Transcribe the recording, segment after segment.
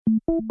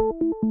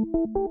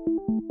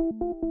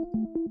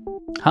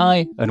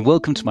Hi, and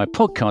welcome to my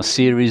podcast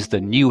series,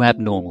 The New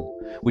Abnormal,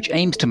 which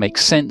aims to make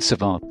sense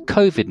of our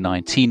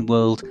COVID-19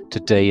 world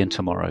today and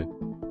tomorrow.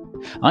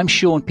 I'm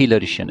Sean P.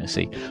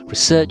 Lodishenesi,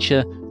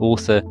 researcher,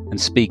 author,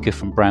 and speaker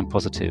from Brand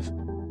Positive.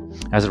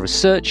 As a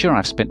researcher,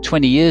 I've spent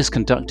 20 years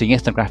conducting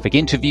ethnographic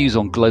interviews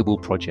on global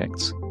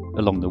projects.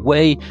 Along the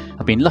way,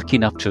 I've been lucky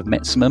enough to have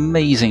met some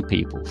amazing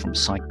people, from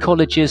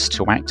psychologists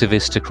to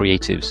activists to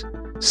creatives,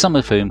 some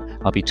of whom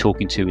I'll be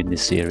talking to in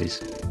this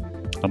series.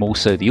 I'm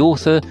also the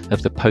author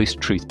of The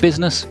Post-Truth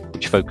Business,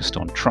 which focused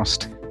on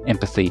trust,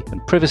 empathy,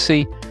 and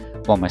privacy,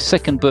 while my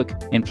second book,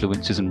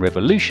 Influencers and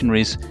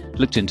Revolutionaries,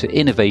 looked into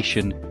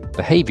innovation,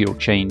 behavioural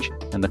change,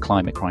 and the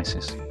climate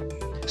crisis.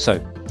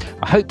 So,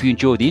 I hope you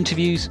enjoy the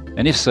interviews,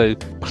 and if so,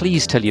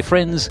 please tell your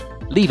friends,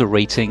 leave a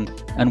rating,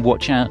 and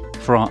watch out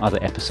for our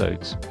other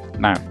episodes.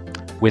 Now,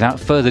 without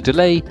further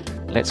delay,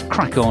 let's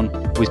crack on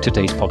with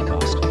today's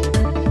podcast.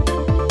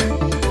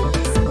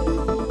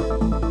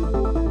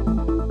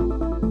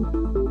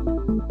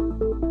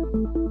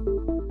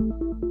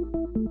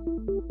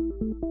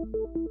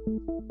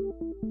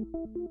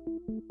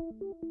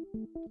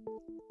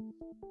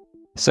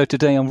 So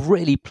today I'm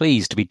really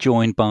pleased to be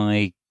joined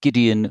by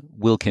Gideon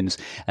Wilkins.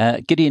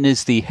 Gideon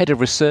is the head of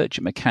research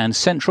at McCann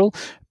Central.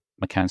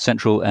 McCann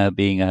Central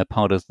being a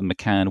part of the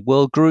McCann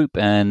Worldgroup,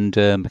 and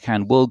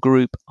McCann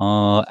Worldgroup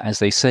are, as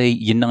they say,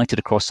 united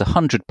across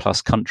 100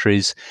 plus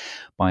countries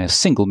by a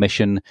single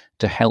mission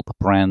to help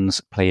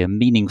brands play a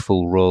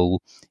meaningful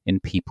role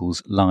in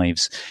people's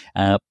lives.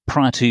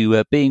 Prior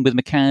to being with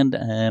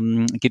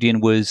McCann,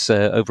 Gideon was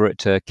over at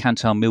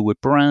Kantar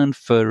Millward Brown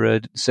for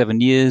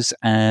 7 years,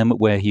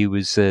 where he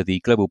was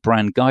the Global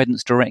Brand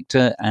Guidance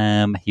Director.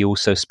 He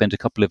also spent a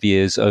couple of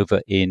years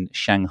over in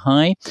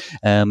Shanghai,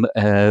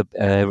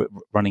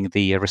 running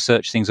the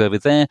research things over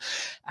there.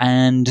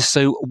 And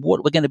so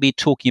what we're going to be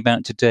talking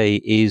about today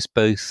is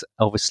both,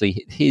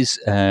 obviously, his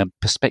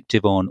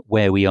perspective on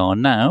where we are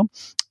now,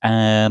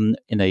 in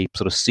a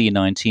sort of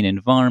C-19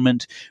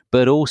 environment,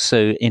 but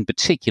also in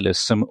particular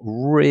some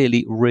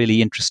really, really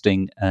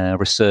interesting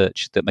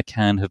research that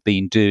McCann have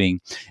been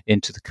doing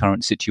into the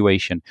current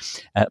situation.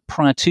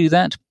 Prior to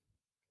that,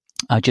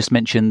 I just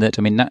mentioned that,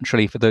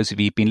 naturally, for those of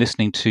you who've been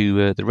listening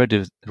to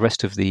the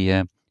rest of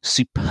the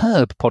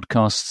superb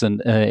podcasts and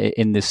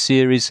in this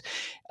series,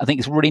 I think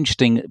it's really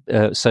interesting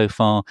so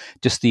far,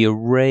 just the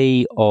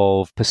array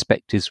of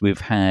perspectives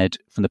we've had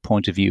from the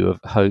point of view of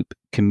hope,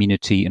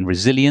 community and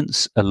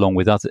resilience, along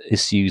with other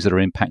issues that are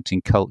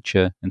impacting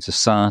culture and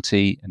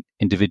society and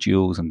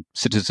individuals and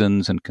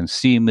citizens and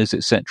consumers,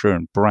 etc.,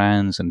 and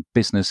brands and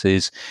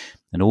businesses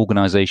and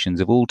organisations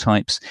of all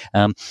types.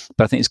 But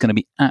I think it's going to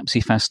be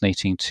absolutely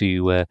fascinating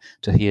to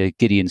hear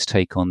Gideon's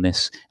take on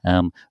this,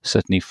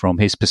 certainly from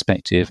his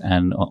perspective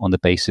and on the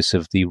basis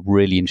of the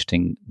really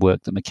interesting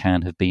work that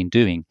McCann have been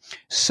doing.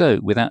 So,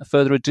 without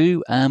further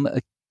ado,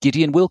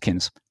 Gideon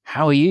Wilkins,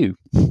 how are you?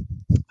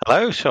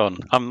 Hello, Sean.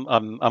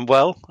 I'm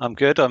well. I'm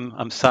good.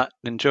 I'm sat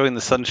enjoying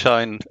the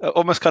sunshine,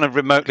 almost kind of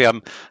remotely.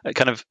 I'm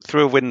kind of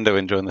through a window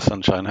enjoying the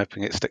sunshine,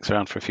 hoping it sticks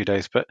around for a few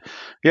days. But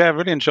yeah,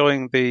 really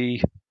enjoying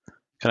the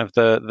kind of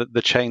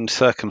the changed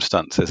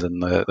circumstances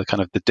and the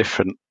kind of the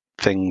different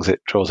things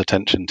it draws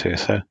attention to.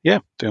 So yeah,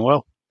 doing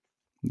well.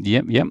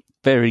 Yep.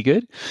 Very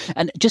good.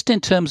 And just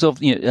in terms of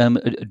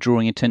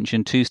drawing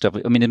attention to stuff,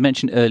 I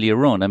mentioned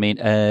earlier on,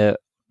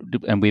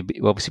 and we've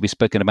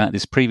spoken about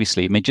this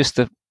previously. Just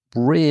the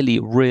really,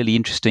 really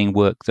interesting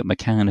work that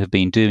McCann have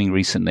been doing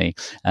recently,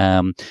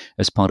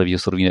 as part of your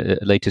sort of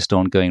latest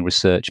ongoing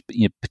research,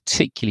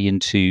 particularly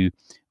into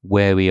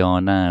where we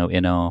are now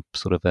in our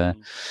sort of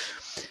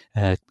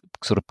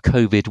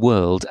COVID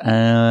world.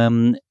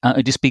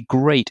 It'd just be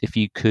great if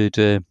you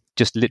could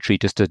just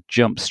to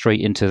jump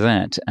straight into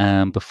that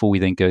before we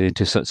then go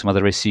into some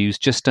other issues.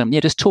 Just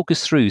talk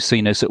us through. So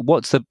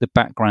what's the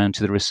background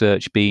to the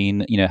research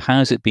been?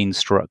 How's it been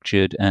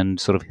structured, and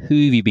sort of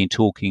who have you been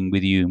talking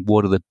with you, and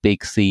what are the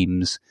big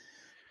themes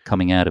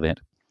coming out of it?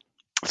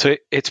 So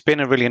it's been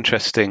a really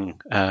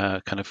interesting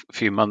kind of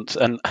few months,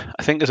 and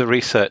I think as a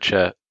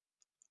researcher,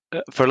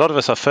 for a lot of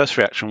us, our first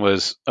reaction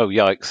was, "Oh,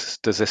 yikes!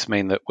 Does this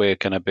mean that we're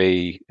going to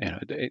be?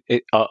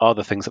 Are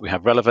the things that we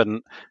have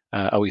relevant?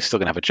 Are we still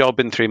going to have a job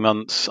in 3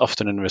 months?"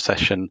 Often in a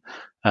recession,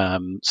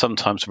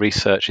 sometimes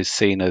research is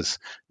seen as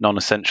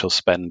non-essential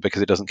spend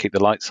because it doesn't keep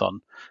the lights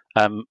on.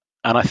 And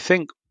I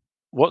think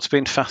what's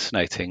been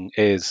fascinating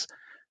is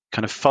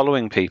kind of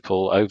following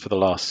people over the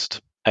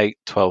last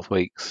 8-12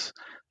 weeks,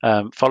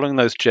 following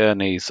those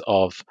journeys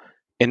of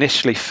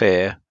initially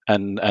fear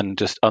and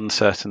just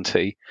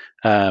uncertainty,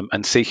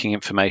 and seeking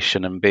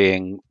information and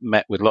being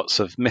met with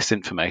lots of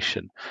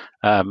misinformation.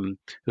 It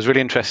was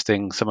really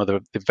interesting, some of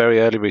the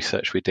very early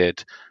research we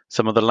did,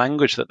 some of the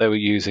language that they were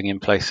using in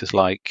places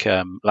like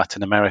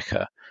Latin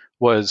America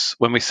was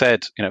when we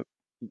said,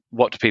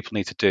 what do people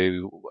need to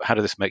do? How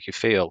does this make you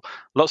feel?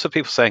 Lots of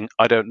people saying,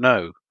 I don't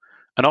know.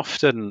 And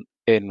often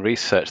in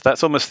research,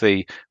 that's almost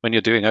when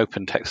you're doing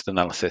open text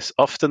analysis,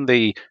 often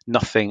the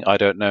nothing, I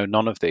don't know,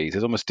 none of these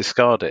is almost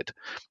discarded.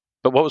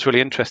 But what was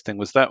really interesting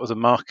was that was a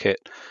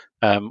market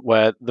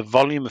where the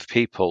volume of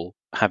people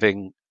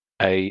having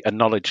a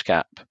knowledge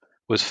gap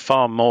was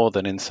far more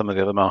than in some of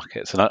the other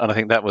markets. And I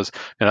think that was,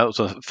 that was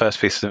the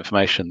first piece of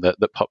information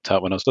that popped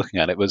out when I was looking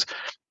at it. Was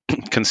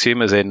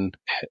consumers in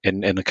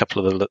a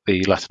couple of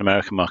the Latin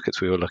American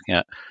markets we were looking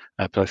at,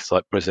 places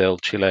like Brazil,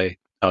 Chile,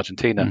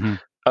 Argentina. Mm-hmm.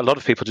 A lot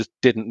of people just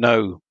didn't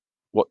know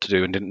what to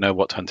do and didn't know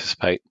what to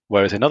anticipate.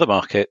 Whereas in other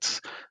markets,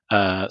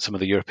 some of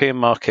the European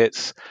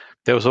markets,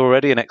 there was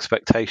already an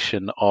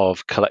expectation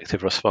of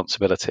collective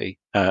responsibility,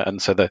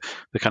 and so the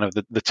kind of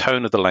the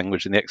tone of the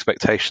language and the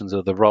expectations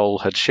of the role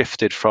had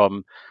shifted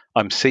from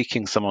I'm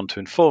seeking someone to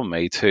inform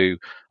me to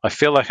I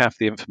feel like I have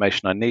the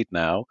information I need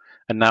now,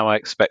 and now I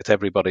expect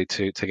everybody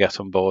to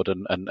get on board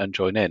and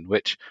join in,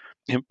 which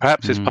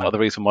perhaps is part of the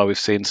reason why we've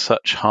seen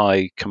such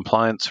high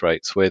compliance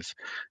rates with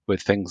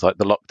things like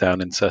the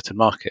lockdown in certain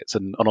markets.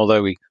 And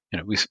although we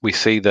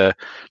see the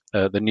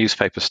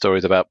newspaper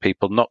stories about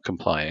people not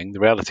complying, the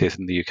reality is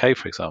in the UK,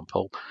 for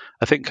example,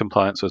 I think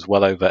compliance was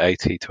well over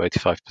 80 to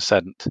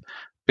 85%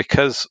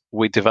 because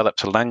we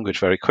developed a language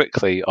very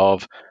quickly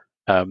of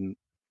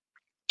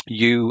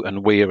you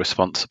and we are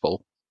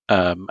responsible,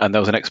 and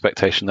there was an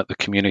expectation that the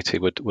community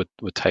would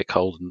take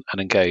hold and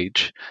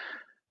engage.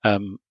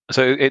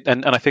 So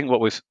I think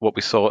what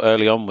we saw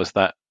early on was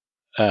that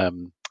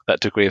that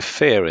degree of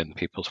fear in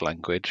people's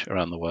language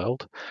around the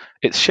world.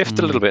 It's shifted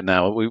a little bit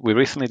now. We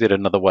recently did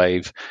another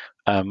wave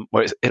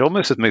where it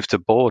almost has moved to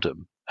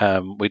boredom.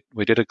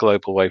 We did a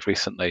global wave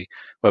recently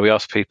where we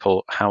asked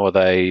people how are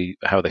they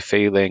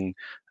feeling,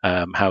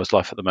 how is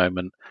life at the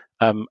moment,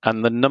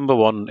 and the number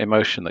one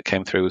emotion that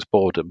came through was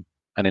boredom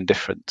and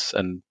indifference,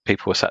 and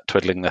people were sat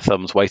twiddling their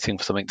thumbs waiting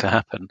for something to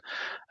happen.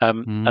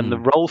 And the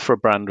role for a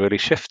brand really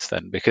shifts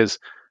then, because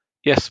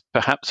yes,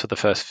 perhaps for the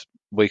first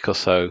week or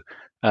so,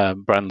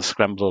 brands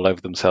scramble all over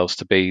themselves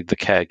to be the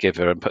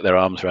caregiver and put their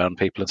arms around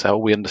people and say, "Oh,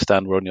 we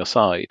understand, we're on your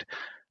side."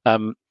 I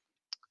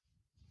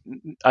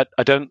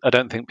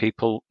don't think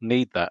people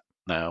need that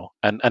now,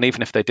 and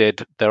even if they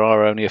did, there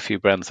are only a few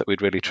brands that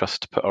we'd really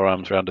trust to put our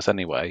arms around us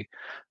anyway.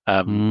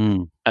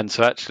 And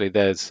so actually,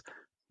 there's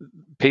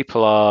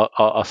people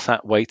are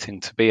sat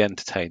waiting to be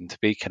entertained, to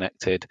be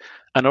connected,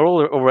 and are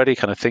already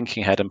kind of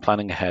thinking ahead and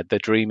planning ahead. They're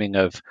dreaming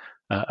of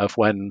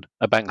when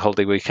a bank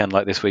holiday weekend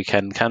like this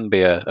weekend can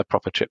be a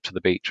proper trip to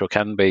the beach, or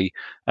can be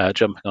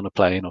jumping on a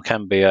plane, or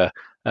can be a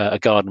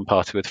garden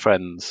party with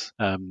friends.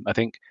 I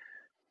think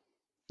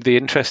the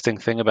interesting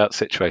thing about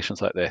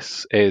situations like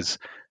this is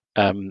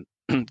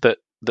that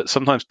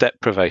sometimes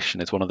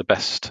deprivation is one of the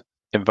best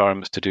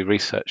environments to do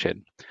research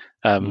in.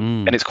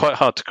 And it's quite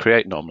hard to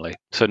create normally.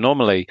 So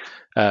normally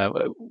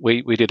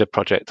we did a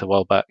project a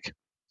while back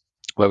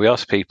where we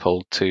asked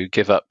people to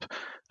give up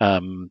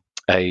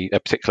a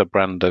particular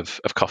brand of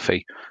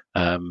coffee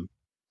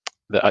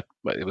that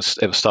it was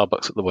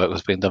Starbucks that the work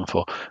was being done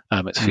for.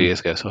 It's a few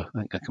years ago, so I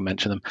think I can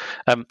mention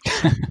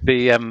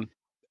them.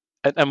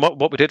 And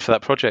what we did for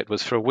that project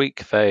was, for a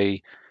week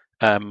they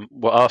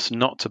were asked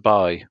not to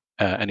buy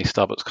any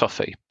Starbucks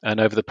coffee, and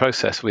over the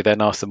process we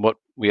then asked them what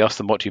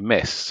do you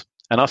miss.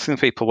 And asking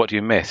people what do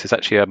you miss is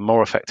actually a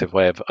more effective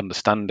way of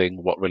understanding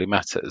what really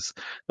matters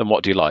than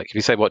what do you like. If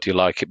you say what do you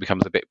like, it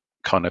becomes a bit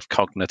kind of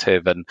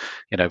cognitive and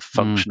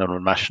functional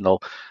and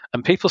rational.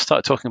 And people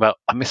started talking about,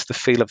 I miss the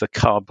feel of the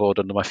cardboard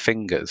under my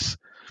fingers.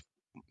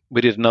 We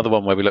did another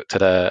one where we looked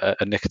at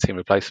a nicotine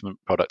replacement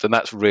product, and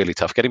that's really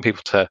tough. Getting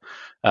people to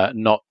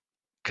not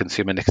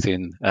consume a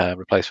nicotine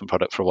replacement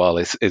product for a while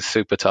is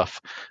super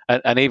tough.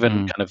 And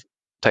even kind of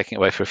taking it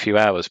away for a few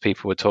hours,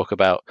 people would talk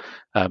about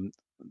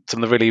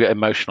some of the really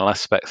emotional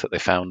aspects that they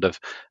found of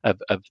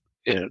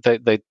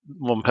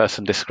one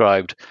person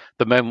described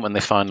the moment when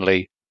they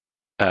finally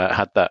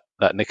had that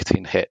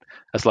nicotine hit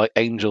as like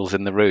angels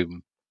in the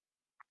room.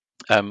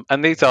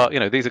 And these are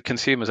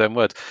consumers' own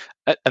words.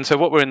 And so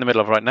what we're in the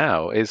middle of right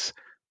now is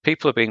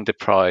people are being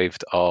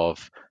deprived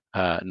of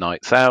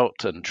nights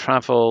out and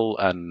travel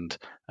and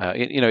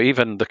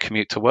even the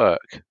commute to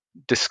work,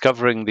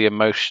 discovering the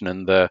emotion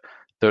and the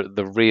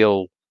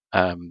real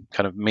kind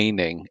of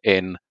meaning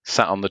in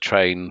sat on the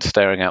train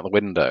staring out the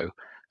window.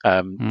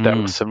 There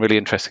are some really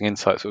interesting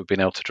insights that we've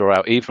been able to draw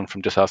out, even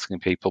from just asking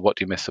people, what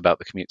do you miss about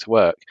the commute to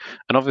work?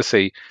 And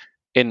obviously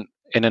in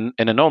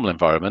a normal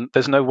environment,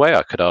 there's no way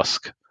I could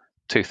ask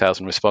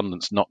 2,000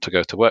 respondents not to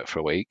go to work for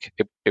a week.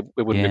 It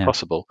wouldn't be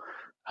possible.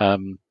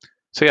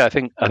 So yeah, I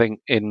think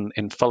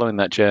in following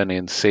that journey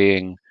and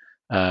seeing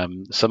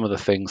some of the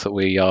things that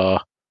we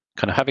are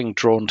kind of having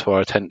drawn to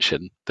our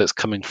attention that's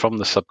coming from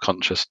the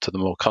subconscious to the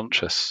more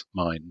conscious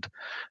mind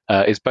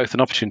is both an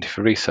opportunity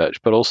for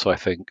research, but also I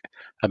think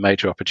a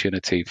major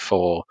opportunity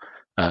for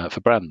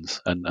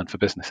brands and for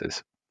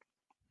businesses.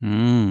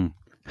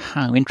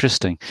 How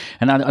interesting.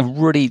 And I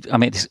mean,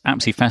 it's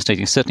absolutely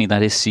fascinating. Certainly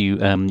that issue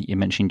you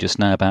mentioned just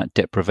now about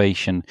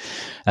deprivation.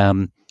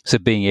 So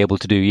being able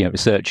to do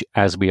research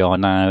as we are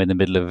now in the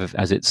middle of,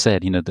 as it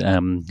said,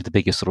 the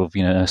biggest sort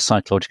of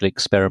psychological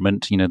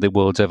experiment the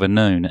world's ever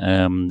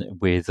known,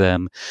 with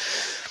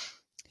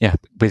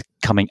with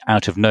coming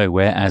out of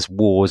nowhere, as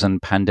wars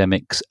and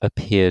pandemics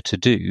appear to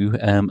do,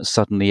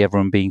 suddenly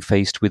everyone being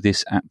faced with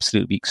this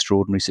absolutely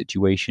extraordinary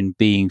situation,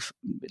 being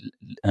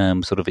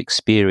sort of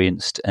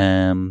experienced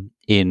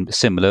in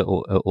similar,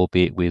 or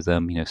albeit with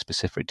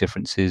specific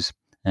differences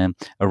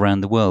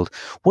around the world.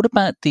 What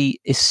about the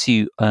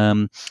issue?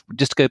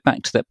 Just to go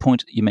back to that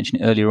point you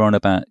mentioned earlier on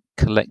about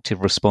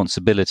collective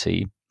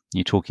responsibility.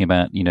 You're talking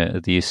about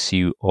the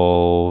issue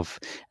of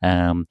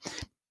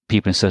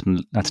people in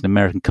certain Latin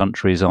American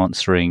countries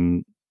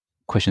answering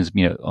questions,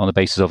 on the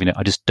basis of,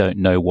 I just don't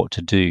know what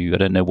to do. I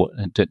don't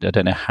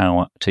know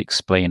how to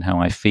explain how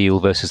I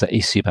feel, versus that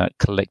issue about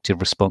collective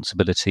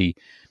responsibility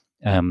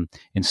in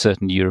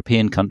certain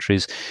European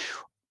countries.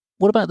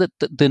 What about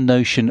the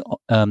notion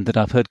that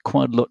I've heard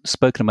quite a lot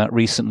spoken about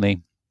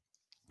recently,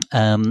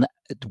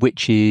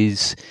 which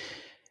is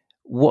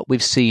what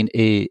we've seen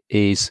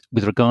is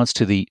with regards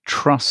to the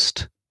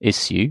trust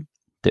issue,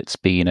 that's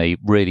been a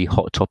really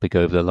hot topic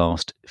over the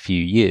last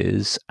few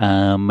years.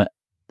 The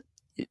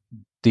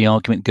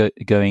argument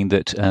going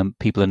that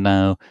people are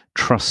now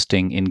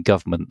trusting in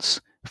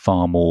governments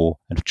far more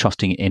and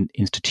trusting in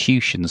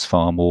institutions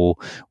far more,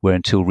 where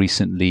until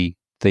recently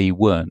they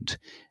weren't.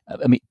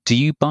 I mean, do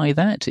you buy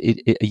that?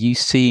 Are you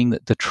seeing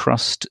that the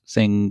trust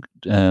thing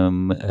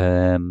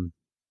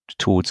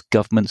towards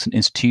governments and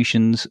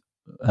institutions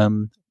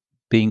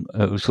being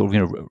sort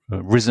of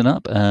risen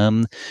up,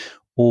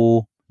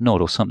 or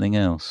not, or something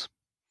else?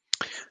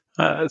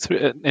 It's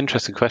an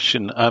interesting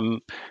question.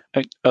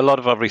 A lot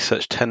of our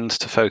research tends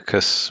to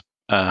focus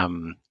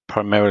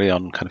primarily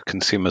on kind of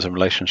consumers and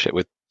relationship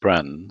with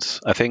brands.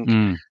 I think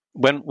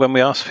when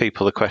we ask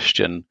people the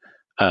question,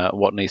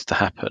 what needs to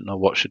happen or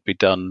what should be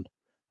done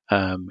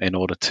in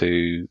order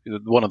to,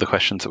 one of the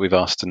questions that we've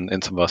asked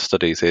in some of our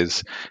studies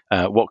is,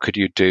 what could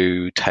you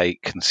do,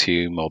 take,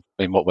 consume, or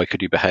in what way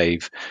could you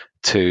behave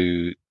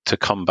to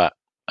combat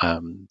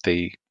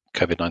the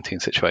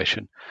COVID-19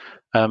 situation?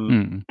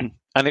 And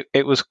I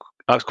was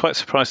quite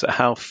surprised at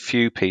how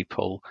few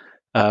people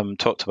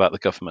talked about the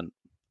government,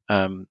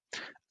 and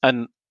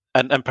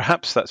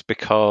perhaps that's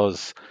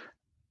because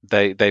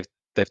they've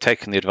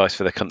taken the advice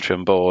for their country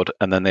on board,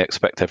 and then they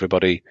expect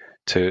everybody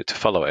to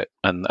follow it.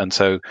 And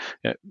so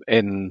I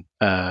can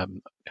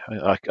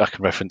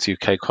reference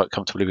UK quite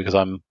comfortably because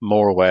I'm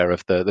more aware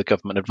of the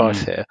government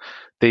advice here.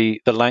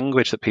 The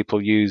language that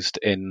people used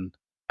in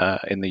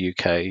the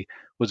UK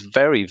was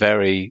very,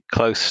 very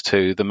close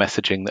to the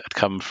messaging that had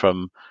come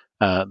from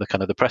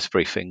the press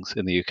briefings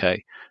in the UK.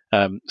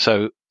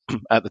 So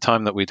at the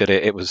time that we did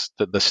it, it was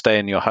the stay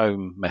in your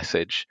home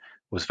message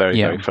was very,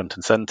 very front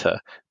and center.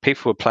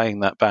 People were playing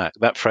that back.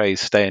 That phrase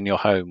 "stay in your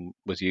home"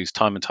 was used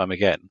time and time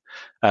again,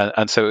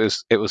 and so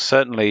it was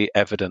certainly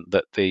evident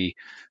that the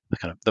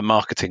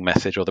marketing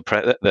message or the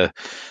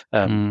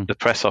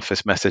press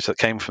office message that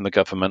came from the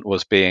government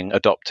was being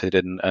adopted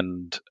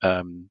and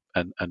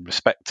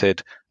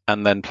respected,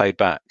 and then played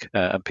back,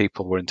 and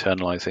people were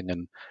internalizing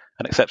and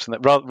accepting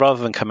that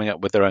rather than coming up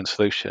with their own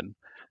solution.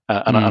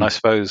 And I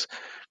suppose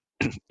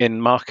in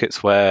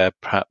markets where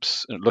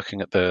perhaps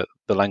looking at the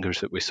language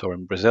that we saw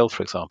in Brazil,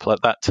 for example,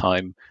 at that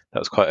time, that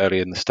was quite early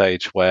in the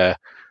stage where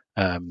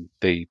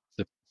the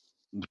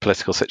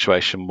political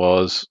situation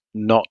was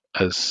not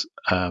as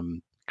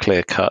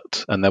clear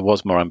cut, and there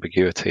was more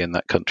ambiguity in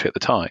that country at the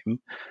time.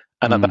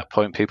 And at that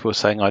point, people were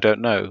saying, "I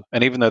don't know."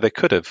 And even though they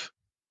could have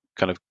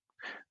kind of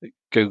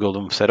Googled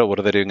and said, "Oh, what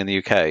are they doing in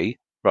the UK?"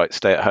 Right,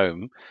 stay at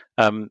home.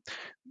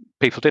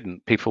 People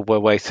didn't. People were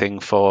waiting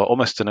for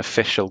almost an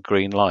official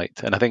green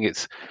light. And I think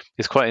it's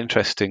quite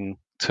interesting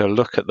to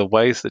look at the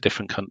ways that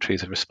different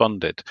countries have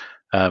responded.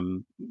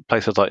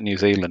 Places like New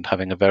Zealand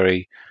having a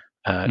very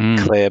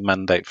clear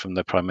mandate from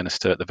the Prime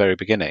Minister at the very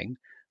beginning,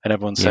 and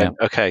everyone's saying,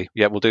 "Okay,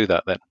 yeah, we'll do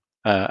that then."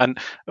 And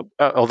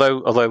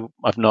although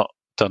I've not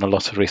done a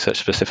lot of research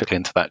specifically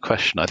into that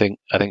question, I think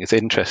it's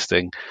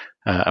interesting,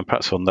 and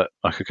perhaps one that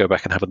I could go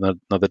back and have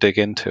another dig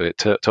into it,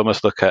 to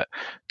almost look at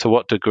to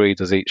what degree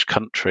does each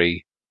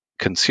country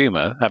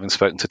consumer, having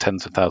spoken to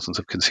tens of thousands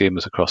of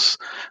consumers across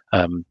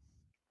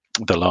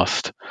the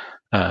last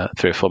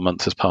 3 or 4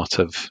 months as part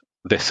of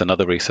this and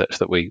other research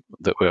that we're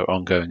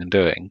ongoing and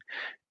doing,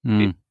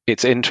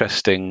 it's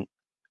interesting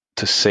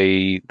to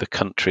see the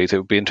countries. It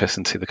would be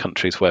interesting to see the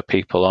countries where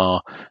people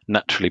are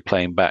naturally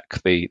playing back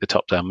the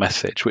top-down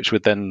message, which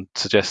would then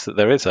suggest that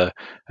there is a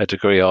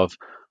degree of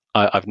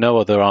I've no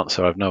other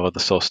answer, I've no other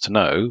source to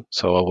know,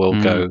 so I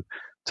will go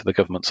to the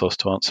government source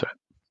to answer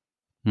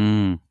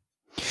it.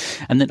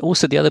 And then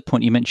also the other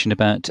point you mentioned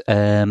about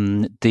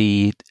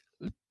the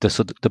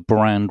sort of the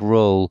brand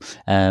role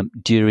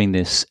during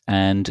this,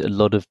 and a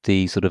lot of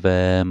the sort of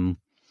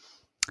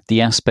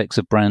the aspects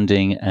of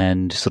branding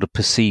and sort of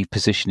perceived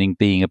positioning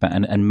being about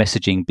and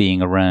messaging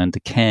being around the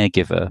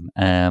caregiver,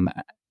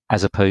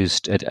 as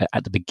opposed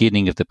at the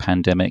beginning of the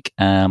pandemic,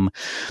 and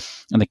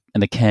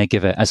the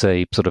caregiver as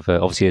a sort of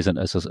obviously as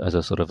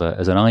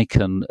an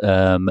icon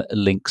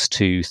links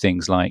to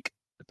things like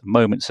the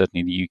moment,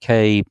 certainly in the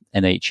UK,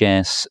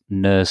 NHS,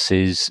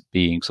 nurses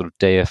being sort of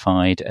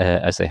deified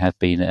as they have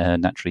been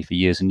naturally for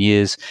years and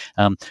years.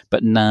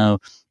 But now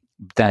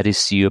that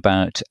issue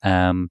about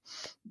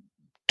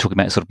talking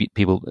about sort of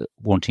people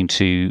wanting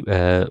to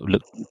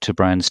look to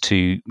brands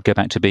to go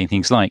back to being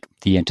things like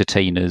the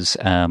entertainers,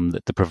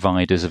 the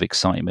providers of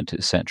excitement,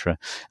 etc.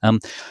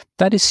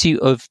 That issue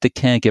of the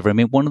caregiver, I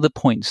mean, one of the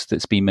points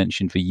that's been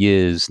mentioned for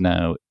years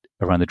now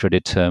around the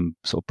dreaded term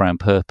sort of brand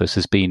purpose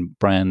has been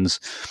brands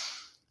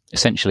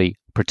essentially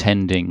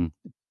pretending,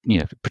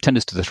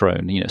 pretenders to the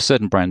throne.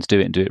 Certain brands do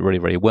it and do it really,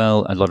 really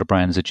well. A lot of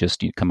brands are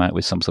just come out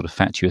with some sort of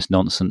fatuous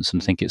nonsense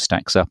and think it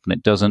stacks up, and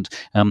it doesn't.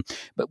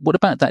 But what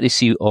about that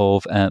issue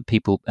of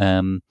people,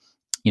 in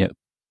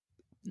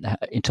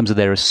terms of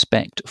their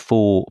respect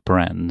for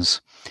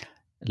brands,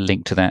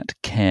 linked to that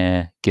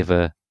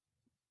caregiver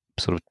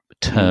sort of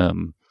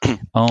term?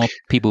 Are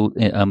people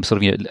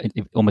sort of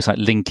almost like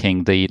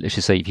linking the, let's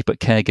just say, if you put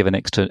caregiver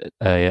next to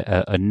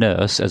a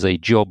nurse as a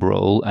job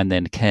role and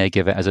then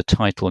caregiver as a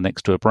title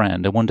next to a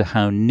brand? I wonder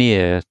how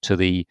near to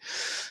the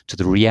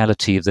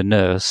reality of the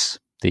nurse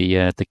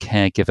the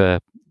caregiver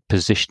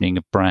positioning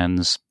of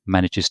brands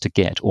manages to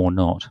get or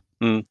not.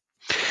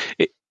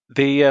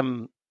 There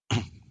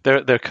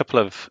are a couple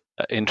of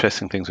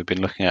interesting things we've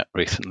been looking at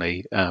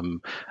recently,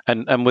 and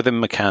within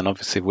McCann,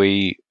 obviously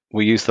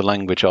we use the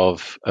language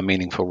of a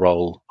meaningful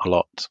role a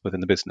lot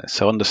within the business.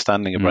 So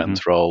understanding a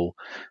brand's role,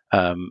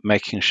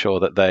 making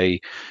sure that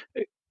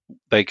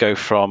they go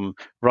from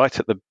right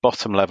at the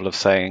bottom level of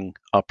saying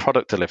our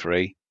product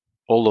delivery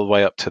all the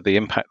way up to the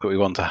impact that we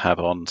want to have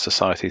on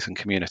societies and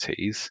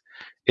communities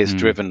is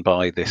driven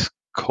by this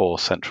core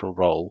central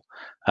role.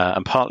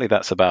 And partly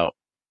that's about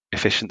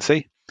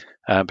efficiency,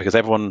 because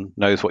everyone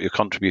knows what you're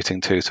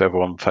contributing to, so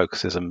everyone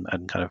focuses and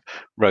kind of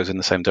rows in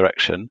the same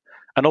direction.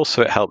 And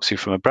also it helps you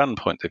from a brand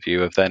point of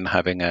view of then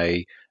having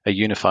a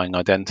unifying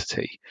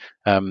identity.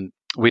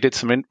 We did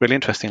some really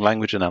interesting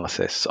language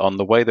analysis on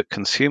the way that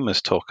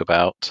consumers talk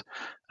about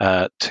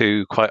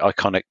two quite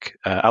iconic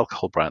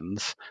alcohol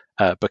brands,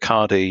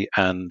 Bacardi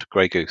and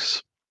Grey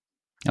Goose.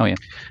 Oh, yeah.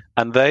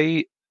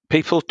 And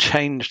people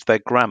changed their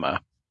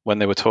grammar when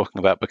they were talking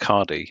about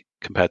Bacardi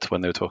compared to when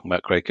they were talking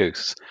about Grey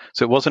Goose.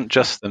 So it wasn't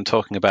just them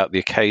talking about the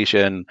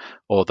occasion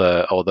or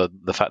the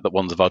fact that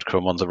one's a vodka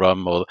and one's a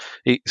rum.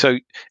 So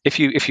if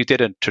you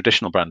did a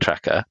traditional brand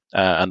tracker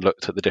and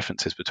looked at the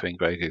differences between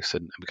Grey Goose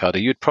and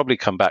Bacardi, you'd probably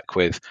come back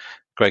with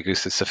Grey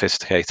Goose is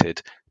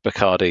sophisticated,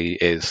 Bacardi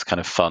is kind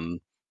of fun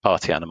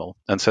party animal.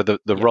 And so the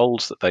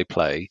roles that they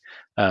play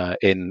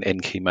in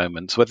key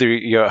moments, whether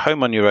you're at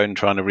home on your own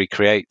trying to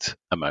recreate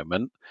a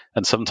moment,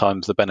 and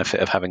sometimes the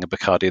benefit of having a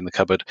Bacardi in the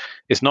cupboard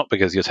is not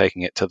because you're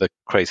taking it to the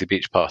crazy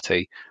beach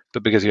party,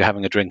 but because you're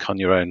having a drink on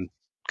your own,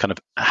 kind of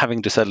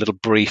having just a little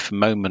brief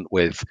moment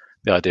with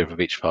the idea of a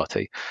beach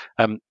party.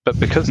 But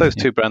because those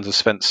two brands have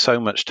spent so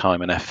much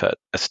time and effort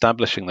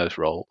establishing those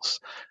roles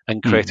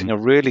and creating a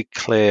really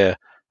clear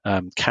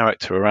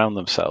character around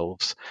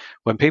themselves,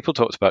 when people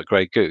talked about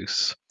Grey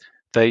Goose,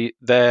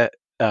 their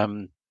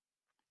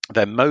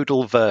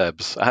modal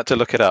verbs, I had to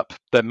look it up,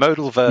 their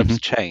modal verbs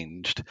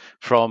changed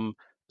from,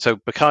 so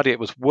Bacardi, it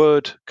was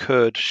would,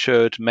 could,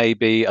 should,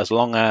 maybe, as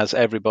long as,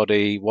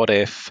 everybody, what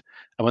if.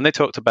 And when they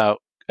talked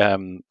about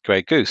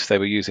Grey Goose, they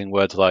were using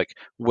words like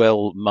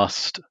will,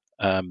 must,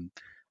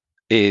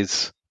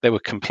 is. They were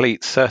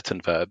complete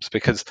certain verbs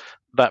because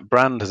that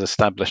brand has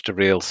established a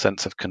real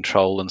sense of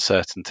control and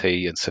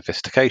certainty and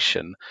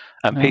sophistication.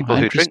 And people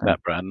who drink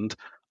that brand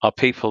are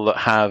people that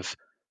have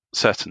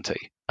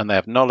certainty and they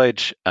have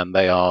knowledge and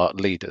they are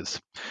leaders.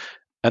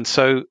 And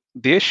so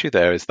the issue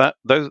there is that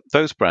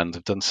those brands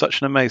have done such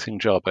an amazing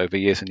job over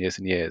years and years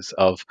and years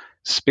of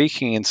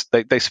speaking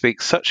they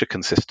speak such a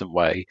consistent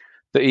way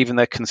that even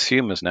their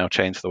consumers now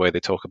change the way they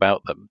talk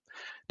about them.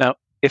 Now,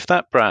 if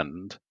that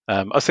brand,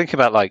 I was thinking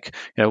about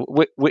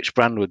which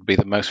brand would be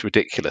the most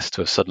ridiculous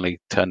to have suddenly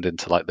turned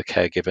into like the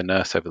caregiver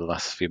nurse over the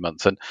last few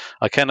months, and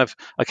I came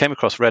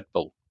across Red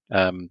Bull.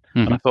 And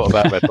I thought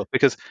about Red Bull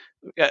because,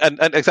 and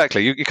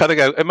exactly, you kind of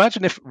go,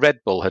 imagine if Red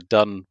Bull had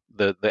done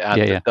the ad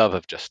that Dove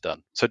have just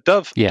done. So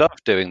Dove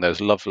doing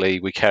those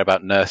lovely, we care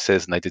about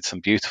nurses, and they did some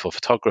beautiful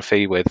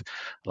photography with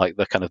like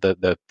the kind of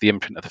the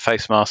imprint of the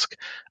face mask.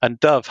 And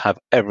Dove have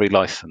every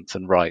license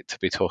and right to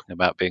be talking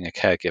about being a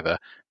caregiver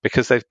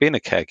because they've been a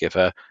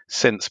caregiver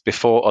since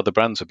before other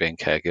brands were being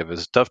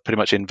caregivers. Dove pretty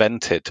much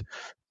invented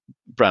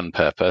brand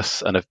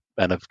purpose and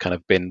have kind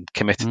of been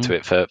committed to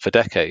it for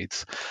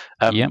decades.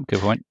 Good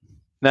point.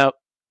 Now,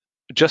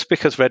 just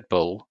because Red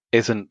Bull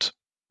isn't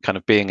kind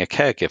of being a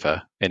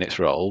caregiver in its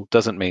role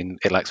doesn't mean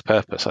it lacks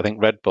purpose. I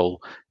think Red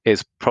Bull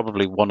is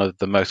probably one of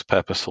the most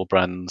purposeful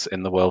brands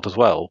in the world as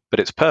well, but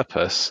its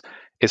purpose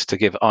is to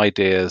give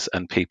ideas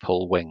and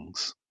people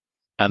wings.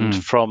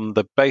 And from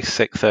the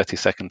basic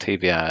 30-second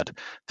TV ad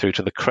through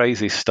to the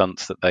crazy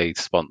stunts that they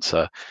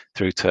sponsor,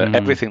 through to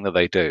everything that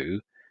they do,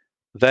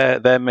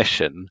 their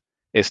mission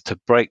is to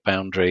break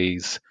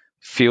boundaries,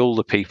 fuel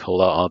the people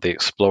that are the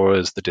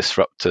explorers, the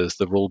disruptors,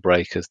 the rule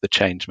breakers, the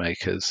change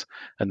makers,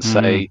 and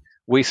say,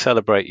 we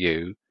celebrate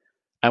you.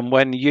 And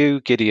when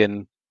you,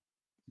 Gideon,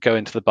 go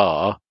into the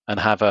bar and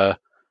have a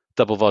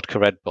double vodka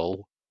Red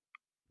Bull,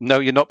 no,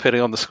 you're not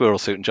putting on the squirrel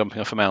suit and jumping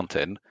off a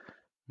mountain,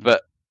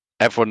 but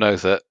everyone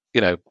knows that,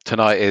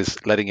 tonight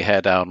is letting your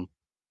hair down,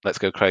 let's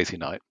go crazy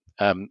night.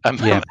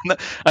 Yeah.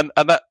 and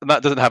that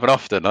doesn't happen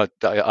often. I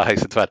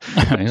hasten to add.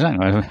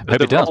 Exactly. I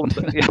hope it does.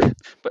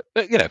 But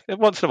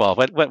once in a while,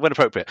 when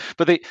appropriate.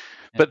 But the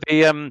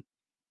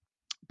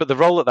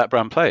role that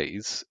brand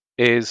plays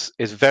is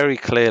very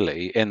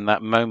clearly in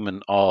that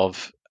moment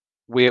of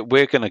we're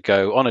going to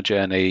go on a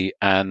journey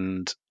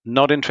and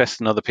not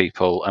interested in other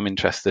people. I'm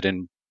interested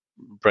in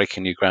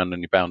breaking new ground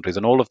and new boundaries,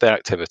 and all of their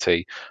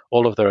activity,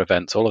 all of their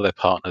events, all of their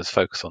partners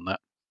focus on that.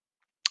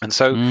 And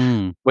so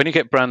when you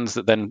get brands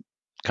that then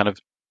kind of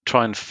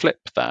try and flip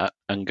that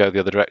and go the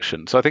other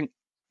direction. So I think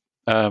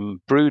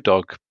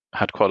Brewdog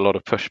had quite a lot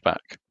of pushback.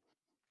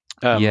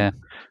 And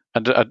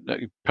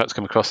you perhaps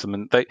come across them,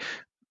 and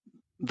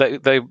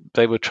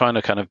they were trying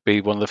to kind of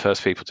be one of the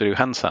first people to do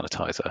hand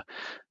sanitizer.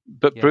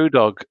 But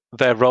Brewdog,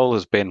 their role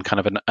has been kind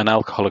of an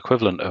alcohol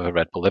equivalent of a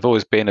Red Bull. They've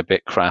always been a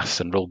bit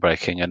crass and rule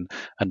breaking and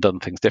done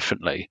things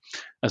differently.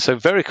 And so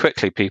very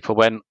quickly people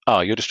went, oh,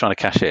 you're just trying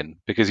to cash in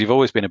because you've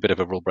always been a bit of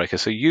a rule breaker.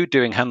 So you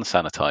doing hand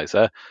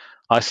sanitizer,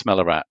 I smell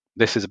a rat.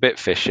 This is a bit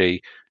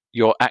fishy.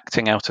 You're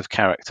acting out of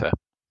character.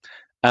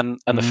 And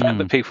the fact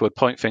that people would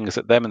point fingers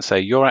at them and say,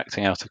 you're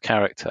acting out of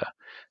character.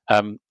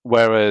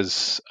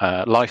 Whereas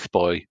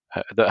Lifebuoy,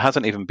 that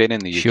hasn't even been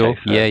in the UK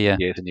for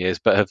years and years,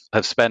 but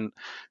have spent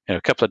a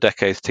couple of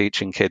decades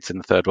teaching kids in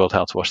the third world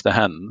how to wash their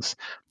hands.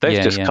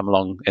 They've just come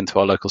along into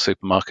our local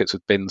supermarkets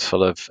with bins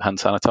full of hand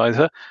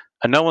sanitizer,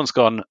 and no one's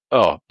gone,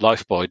 oh,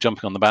 Lifebuoy,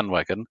 jumping on the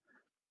bandwagon,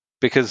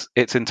 because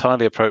it's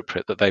entirely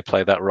appropriate that they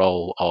play that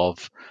role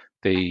of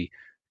the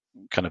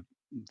kind of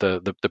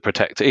the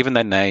protector. Even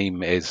their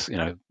name is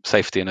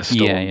safety in a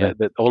storm.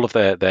 All of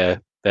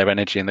their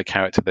energy and the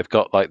character they've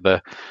got, like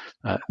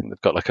I think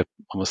they've got like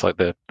almost like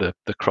the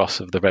cross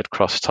of the Red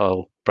Cross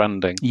style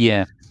branding.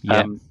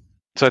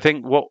 So I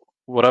think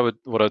what I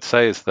would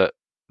say is that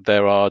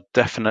there are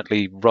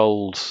definitely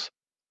roles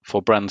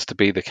for brands to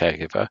be the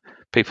caregiver.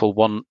 People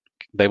want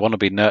to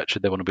be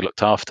nurtured, they want to be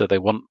looked after, they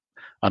want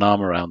an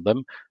arm around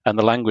them, and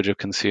the language of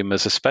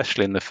consumers,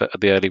 especially in the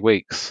early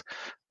weeks,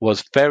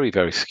 was very,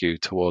 very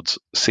skewed towards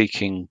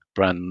seeking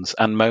brands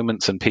and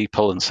moments and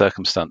people and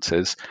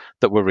circumstances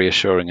that were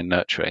reassuring and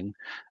nurturing.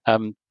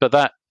 But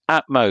that,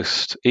 at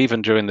most,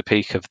 even during the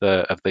peak of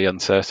the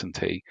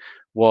uncertainty,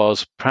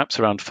 was perhaps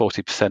around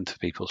 40% of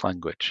people's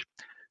language.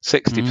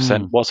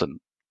 60%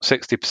 wasn't.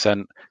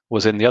 60%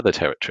 was in the other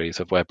territories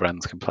of where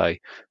brands can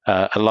play.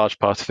 A large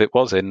part of it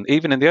was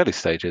even in the early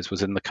stages,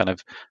 was in the kind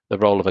of the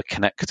role of a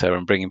connector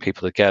and bringing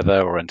people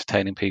together or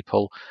entertaining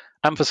people.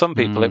 And for some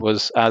people, it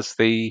was as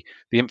the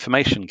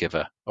information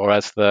giver, or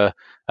as the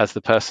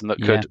person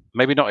that could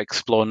maybe not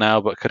explore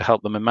now, but could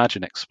help them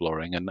imagine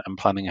exploring and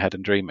planning ahead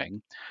and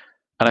dreaming.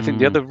 And I think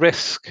the other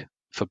risk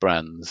for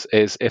brands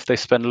is if they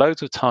spend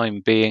loads of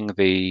time being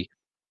the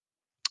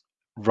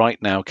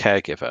right now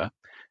caregiver,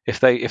 if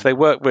they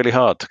work really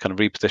hard to kind of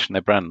reposition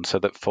their brand so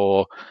that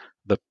for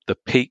the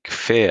peak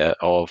fear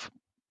of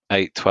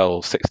 8,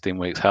 12, 16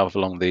 weeks, however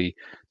long the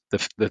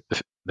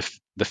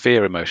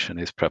fear emotion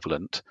is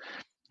prevalent,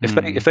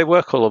 if they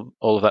work all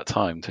of that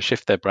time to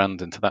shift their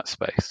brand into that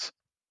space,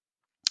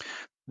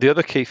 the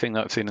other key thing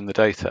that I've seen in the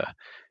data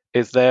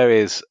is there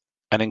is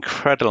an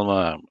incredible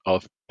amount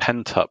of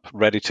pent up,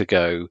 ready to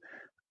go,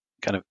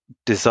 kind of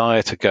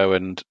desire to go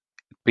and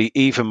be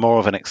even more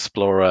of an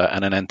explorer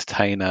and an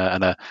entertainer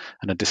and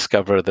a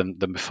discoverer than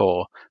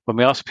before. When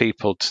we ask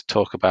people to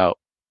talk about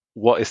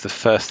what is the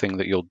first thing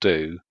that you'll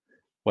do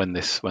when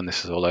this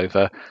is all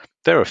over,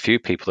 there are a few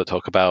people that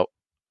talk about,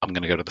 I'm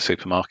going to go to the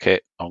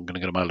supermarket, I'm going to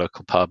go to my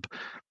local pub,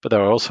 but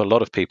there are also a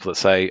lot of people that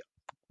say,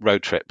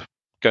 road trip,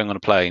 going on a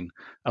plane,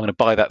 I'm going to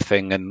buy that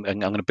thing and I'm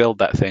going to build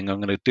that thing,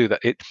 I'm going to do that.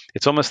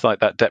 It's almost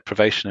like that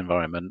deprivation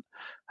environment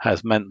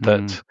has meant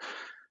that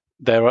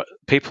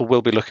people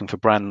will be looking for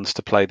brands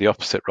to play the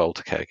opposite role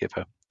to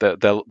caregiver.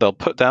 They'll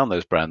put down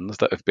those brands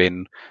that have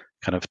been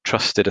kind of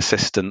trusted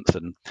assistants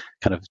and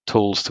kind of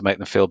tools to make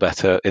them feel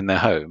better in their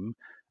home,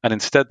 and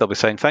instead they'll be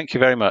saying, "Thank you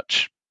very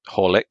much,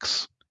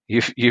 Horlicks.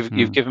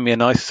 You've given me a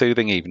nice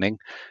soothing evening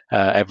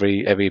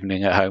every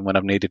evening at home when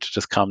I've needed to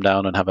just calm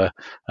down and have a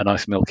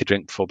nice milky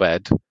drink before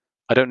bed.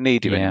 I don't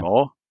need you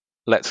anymore.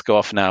 Let's go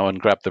off now and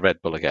grab the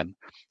Red Bull again."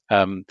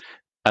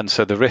 And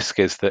so the risk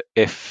is that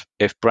if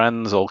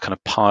brands all kind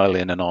of pile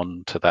in and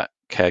on to that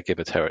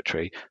caregiver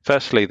territory,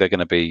 firstly, they're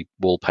going to be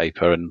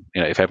wallpaper, and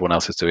if everyone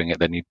else is doing it,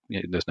 then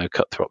there's no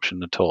cut-through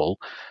option at all.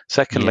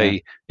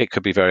 Secondly, it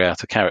could be very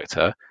out of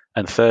character.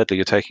 And thirdly,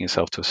 you're taking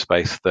yourself to a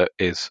space that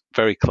is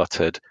very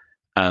cluttered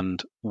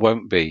and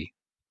won't be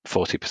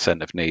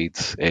 40% of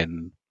needs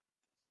in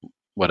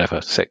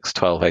whatever, 6,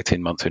 12,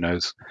 18 months, who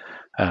knows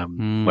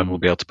when we'll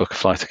be able to book a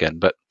flight again.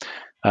 But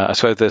I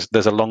suppose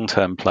there's a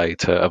long-term play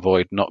to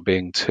avoid not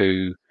being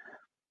too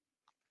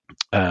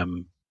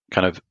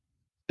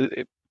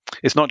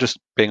it's not just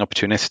being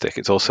opportunistic,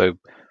 it's also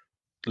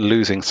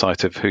losing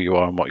sight of who you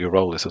are and what your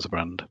role is as a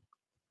brand.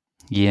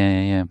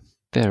 Yeah.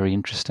 Very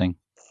interesting.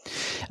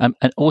 And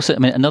also, I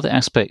mean, another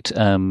aspect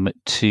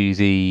to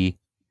the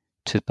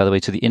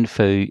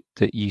info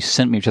that you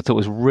sent me, which I thought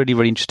was really,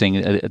 really interesting,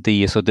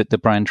 the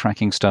brand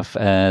tracking stuff,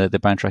 the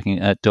brand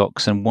tracking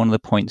docs, and one of the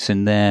points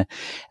in there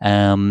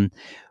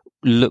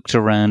looked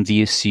around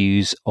the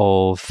issues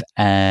of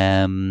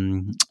let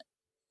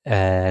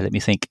me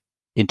think,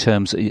 in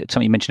terms of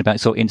something you mentioned about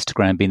sort of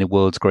Instagram being the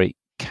world's great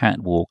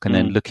catwalk, and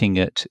then looking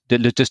at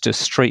just a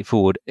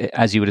straightforward,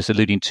 as you were just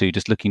alluding to,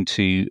 just looking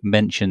to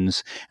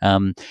mentions,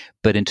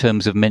 but in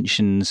terms of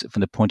mentions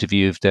from the point of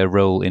view of their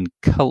role in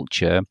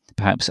culture,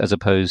 perhaps as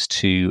opposed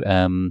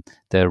to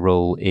their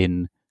role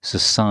in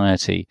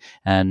society.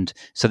 And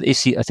so the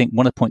issue, I think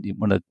one of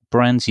the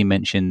brands you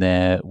mentioned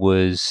there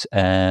was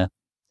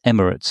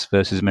Emirates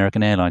versus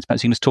American Airlines.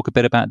 Perhaps you can just talk a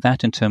bit about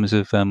that in terms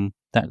of that.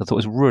 I thought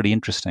was really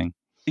interesting.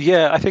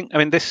 Yeah, I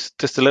mean, this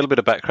just a little bit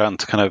of background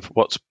to kind of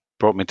what's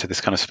brought me to this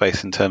kind of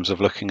space in terms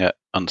of looking at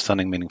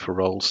understanding meaningful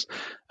roles.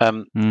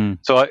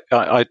 So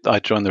I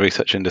joined the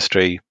research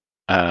industry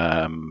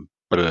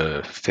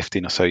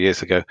 15 or so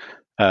years ago,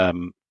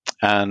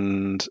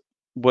 and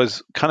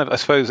was kind of, I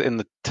suppose, in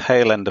the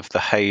tail end of the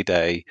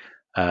heyday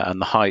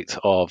and the height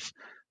of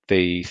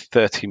the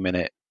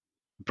 30-minute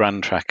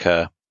brand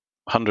tracker,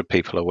 100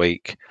 people a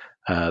week.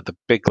 The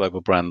big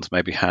global brands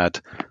maybe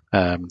had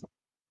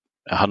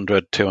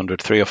 100,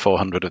 200, 300 or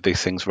 400 of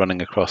these things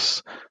running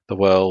across the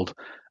world.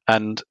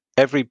 And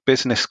every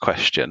business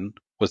question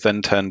was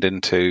then turned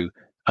into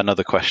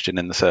another question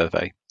in the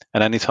survey.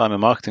 And anytime a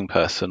marketing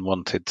person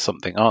wanted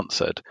something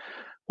answered,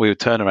 we would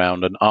turn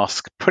around and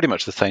ask pretty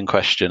much the same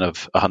question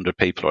of 100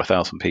 people or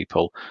 1,000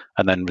 people,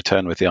 and then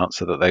return with the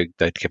answer that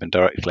they'd given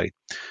directly.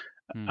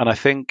 And I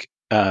think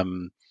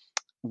one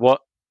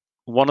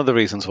of the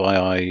reasons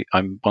why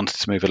I wanted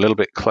to move a little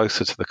bit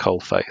closer to the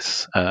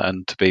coalface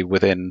and to be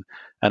within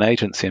an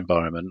agency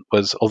environment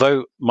was,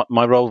 although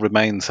my role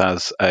remains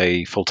as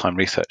a full-time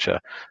researcher,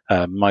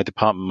 my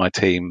department, my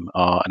team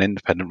are an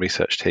independent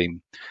research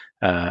team,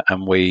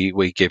 and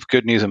we give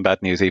good news and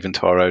bad news even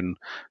to our own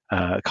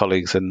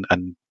colleagues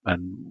and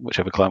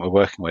whichever client we're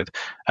working with.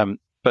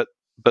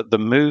 But the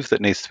move that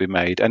needs to be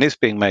made, and is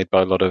being made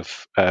by a lot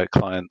of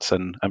clients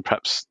and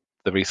perhaps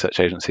the research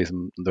agencies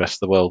and the rest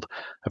of the world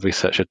of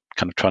research are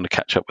kind of trying to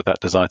catch up with that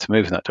desire to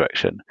move in that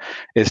direction,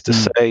 is to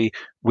say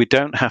we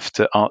don't have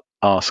to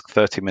ask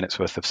 30 minutes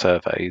worth of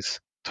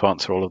surveys to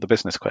answer all of the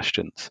business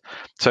questions.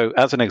 So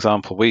as an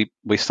example, we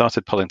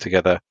started pulling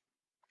together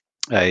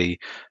a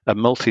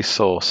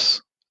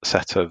multi-source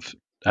set of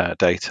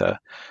data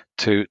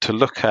to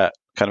look at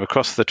kind of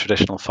across the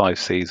traditional 5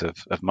 C's of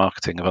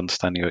marketing, of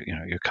understanding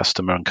your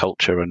customer and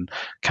culture and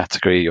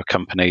category, your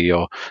company,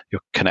 your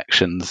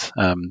connections.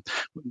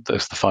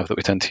 Those are the 5 that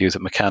we tend to use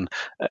at McCann.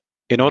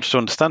 In order to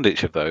understand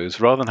each of those,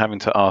 rather than having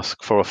to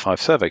ask 4 or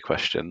 5 survey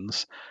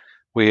questions,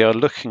 we are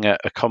looking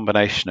at a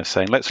combination of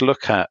saying, let's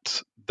look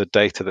at the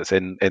data that's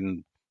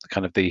in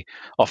kind of the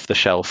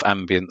off-the-shelf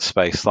ambient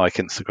space like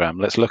Instagram.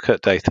 Let's look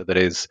at data that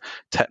is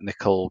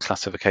technical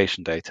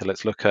classification data.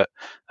 Let's look at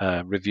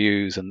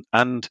reviews,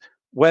 and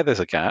where there's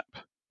a gap,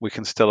 we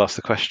can still ask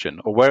the question,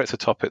 or where it's a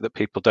topic that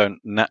people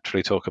don't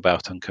naturally talk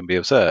about and can be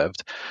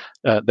observed,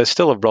 there's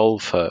still a role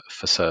for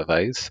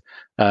surveys.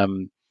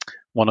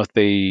 One of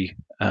the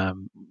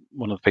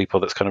people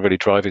that's kind of really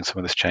driving some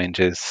of this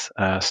change is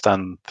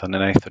Stan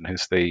Nathan,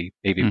 who's the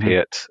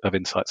EVP of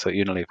Insights at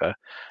Unilever,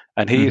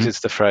 and he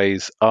uses the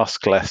phrase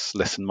 "ask less,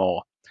 listen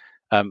more,"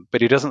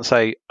 but he doesn't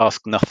say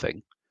 "ask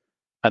nothing."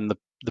 And the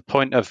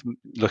point of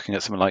looking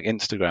at something like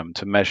Instagram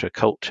to measure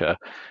culture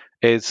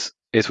is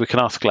we can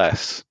ask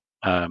less,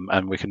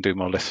 and we can do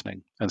more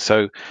listening. And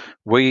so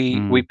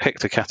we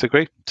picked a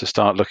category to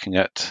start looking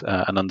at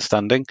and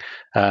understanding.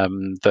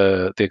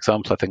 The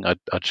example I think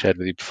I'd shared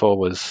with you before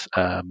was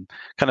kind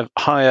of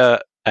higher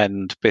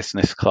end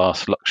business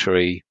class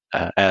luxury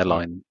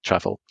airline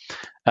travel.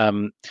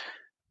 And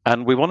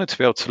we wanted to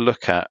be able to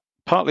look at,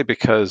 partly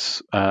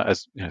because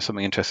as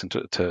something interesting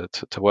to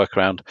work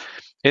around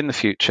in the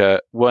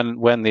future,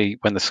 when the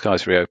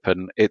skies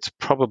reopen, it's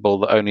probable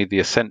that only the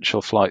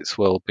essential flights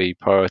will be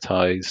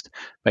prioritized,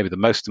 maybe the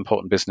most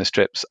important business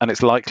trips, and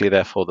it's likely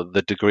therefore that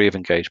the degree of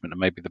engagement and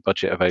maybe the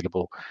budget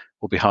available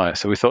will be higher.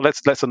 So we thought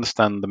let's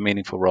understand the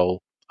meaningful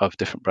role of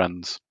different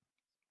brands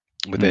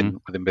within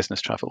business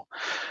travel.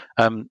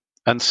 And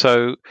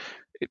so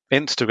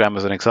Instagram,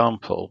 as an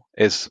example,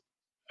 is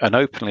an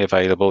openly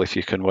available, if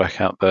you can work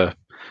out the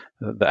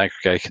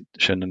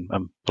aggregation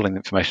and pulling the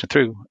information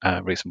through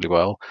reasonably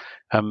well.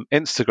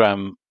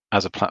 Instagram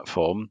as a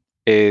platform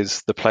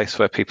is the place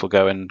where people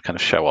go and kind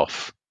of show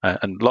off,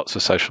 and lots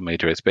of social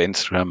media is, but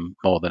Instagram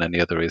more than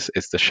any other is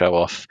the show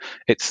off.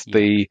 It's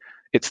the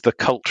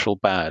cultural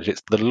badge.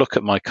 It's the look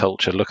at my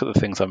culture, look at the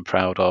things I'm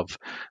proud of,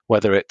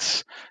 whether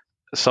it's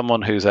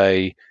someone who's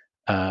a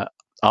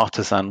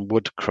artisan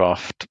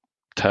woodcraft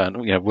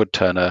wood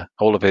turner,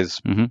 all of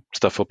his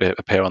stuff will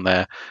appear on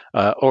there,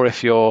 or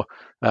if you're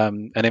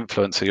an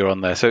influencer, you're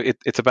on there. So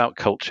it's about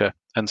culture.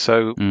 And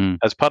so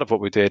as part of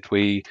what we did,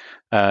 we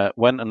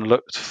went and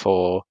looked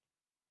for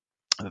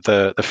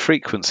the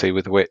frequency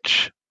with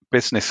which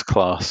business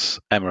class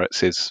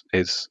Emirates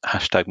is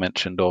hashtag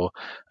mentioned or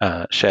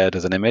shared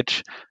as an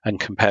image, and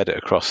compared it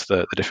across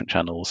the different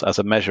channels as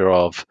a measure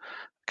of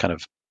kind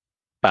of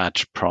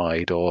badge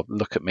pride or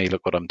look at me,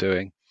 look what I'm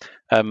doing.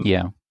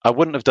 Yeah. I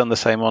wouldn't have done the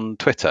same on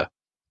Twitter,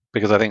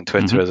 because I think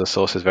Twitter as a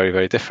source is very,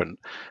 very different.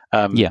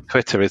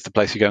 Twitter is the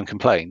place you go and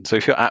complain. So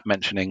if you're at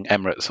mentioning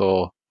Emirates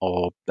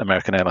or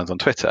American Airlines on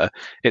Twitter,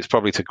 it's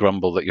probably to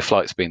grumble that your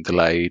flight's been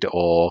delayed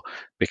or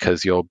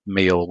because your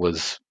meal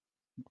was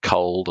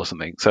cold or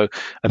something. So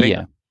I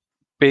think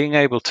being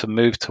able to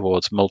move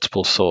towards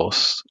multiple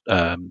source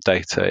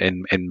data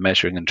in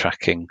measuring and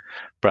tracking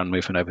brand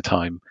movement over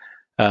time,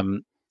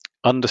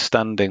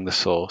 understanding the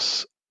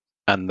source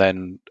and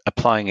then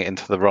applying it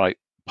into the right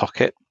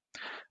pocket.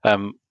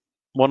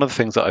 One of the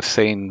things that I've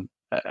seen,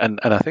 and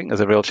I think there's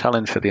a real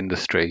challenge for the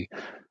industry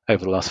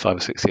over the last 5 or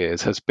 6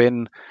 years, has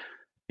been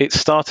it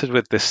started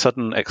with this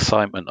sudden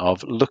excitement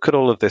of look at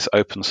all of this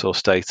open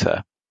source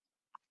data,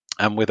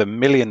 and with 1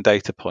 million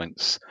data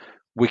points,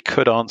 we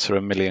could answer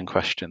 1 million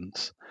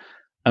questions.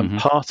 And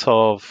part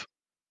of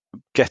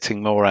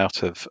getting more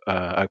out of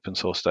open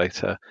source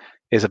data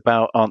is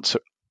about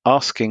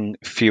asking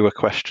fewer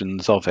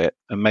questions of it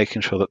and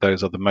making sure that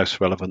those are the most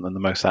relevant and the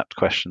most apt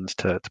questions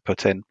to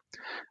put in.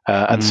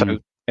 And so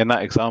in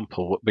that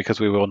example,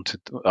 because we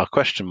wanted, our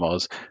question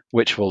was,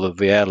 which of all of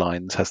the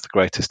airlines has the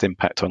greatest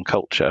impact on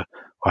culture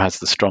or has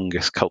the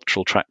strongest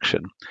cultural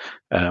traction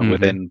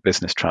within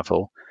business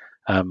travel?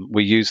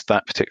 We used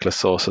that particular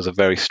source as a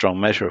very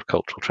strong measure of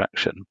cultural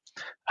traction.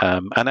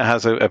 And it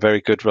has a very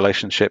good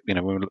relationship,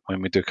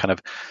 when we do kind of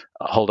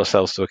hold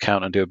ourselves to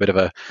account and do a bit of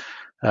a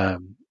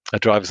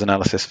driver's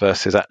analysis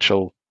versus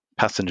actual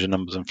passenger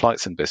numbers and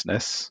flights in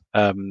business.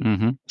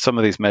 Some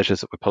of these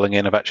measures that we're pulling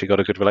in have actually got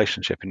a good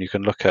relationship, and you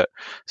can look at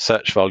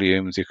search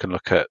volumes, you can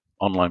look at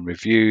online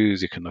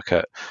reviews, you can look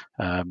at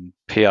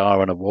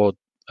PR and award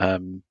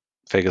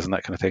figures and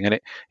that kind of thing, and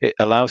it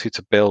allows you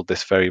to build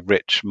this very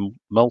rich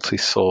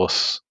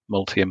multi-source,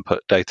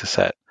 multi-input data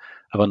set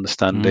of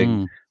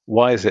understanding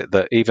why is it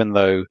that even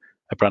though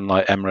a brand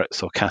like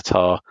Emirates or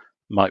Qatar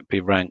might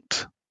be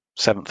ranked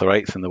 7th or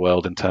 8th in the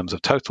world in terms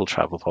of total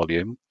travel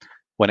volume,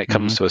 when it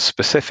comes to a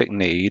specific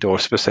need or a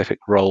specific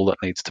role that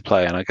needs to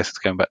play, and I guess it's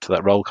going back to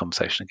that role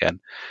conversation again,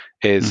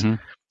 is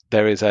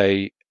there's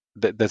a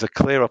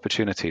clear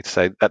opportunity to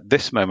say, at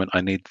this moment,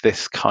 I need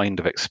this kind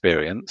of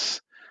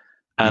experience.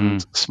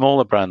 And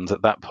smaller brands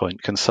at that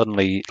point can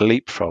suddenly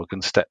leapfrog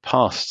and step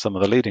past some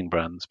of the leading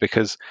brands,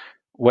 because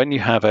when you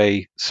have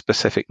a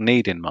specific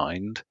need in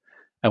mind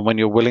and when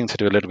you're willing to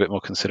do a little bit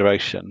more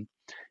consideration,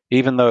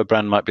 even though a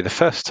brand might be the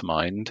first to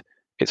mind,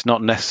 it's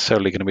not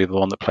necessarily going to be the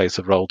one that plays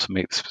the role to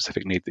meet the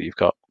specific need that you've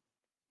got.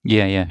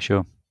 Yeah,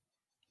 sure.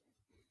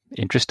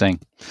 Interesting.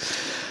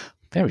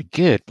 Very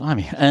good.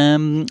 Blimey.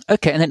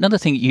 Okay, and another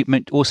thing you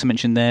also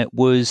mentioned there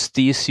was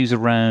the issues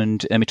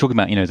around, we're talking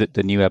about,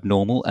 the new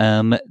abnormal,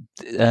 and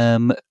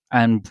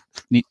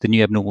the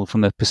new abnormal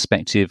from a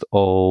perspective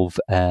of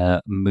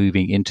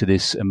moving into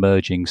this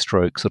emerging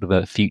stroke, sort of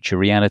a future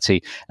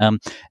reality.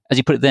 As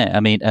you put it there,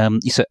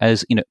 so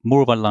as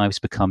more of our lives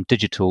become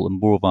digital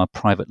and more of our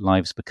private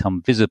lives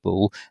become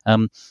visible,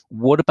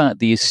 what about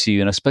the issue,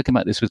 and I've spoken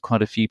about this with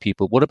quite a few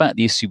people, what about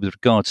the issue with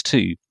regards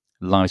to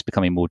lives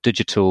becoming more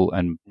digital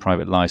and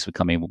private lives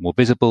becoming more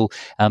visible,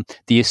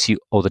 the issue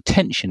or the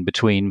tension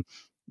between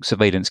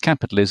surveillance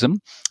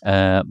capitalism,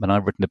 and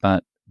I've written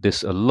about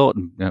this a lot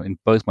in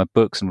both my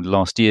books, and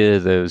last year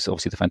there was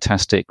obviously the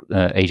fantastic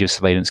Age of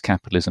Surveillance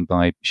Capitalism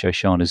by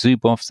Shoshana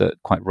Zuboff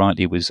that quite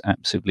rightly was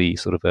absolutely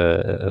sort of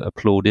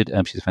applauded.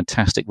 She's a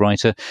fantastic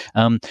writer.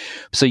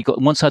 So you've got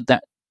on one side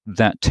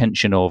that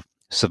tension of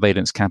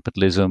surveillance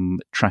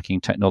capitalism,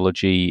 tracking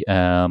technology,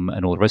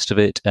 and all the rest of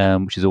it,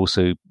 which is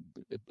also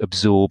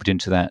absorbed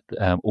into that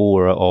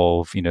aura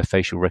of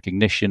facial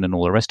recognition and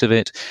all the rest of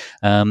it,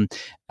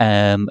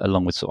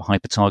 along with sort of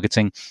hyper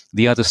targeting.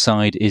 The other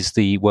side is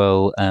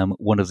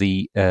one of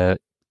the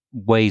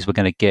ways we're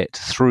going to get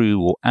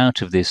through or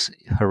out of this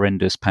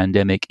horrendous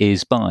pandemic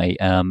is by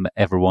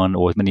everyone,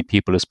 or as many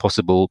people as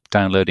possible,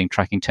 downloading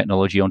tracking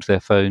technology onto their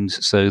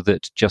phones, so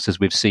that just as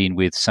we've seen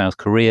with South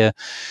Korea,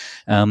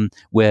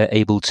 we're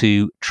able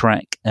to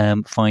track,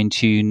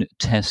 fine-tune,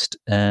 test,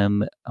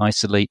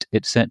 isolate,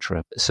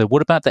 etc. So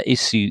what about that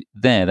issue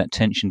there, that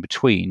tension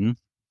between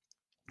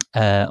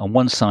on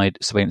one side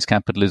surveillance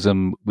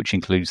capitalism, which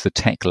includes the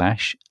tech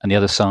lash, and the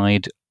other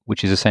side,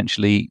 which is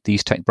essentially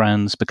these tech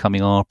brands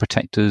becoming our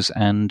protectors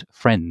and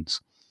friends?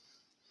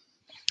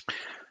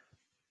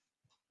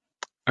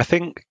 I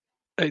think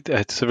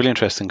it's a really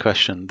interesting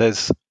question.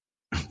 There's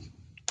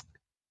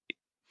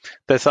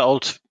that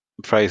old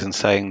phrase and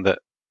saying that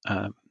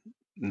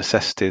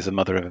necessity is the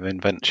mother of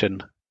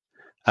invention.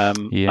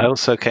 I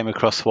also came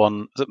across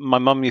one that my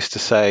mum used to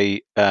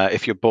say,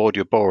 if you're bored,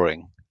 you're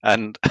boring.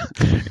 And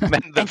it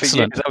meant that for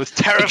years I was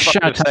terrified.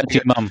 Shout out to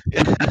your mum.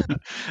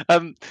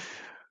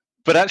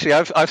 But actually,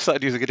 I've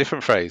started using a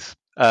different phrase.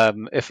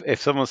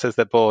 If someone says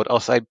they're bored, I'll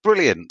say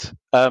brilliant.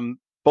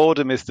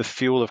 boredom is the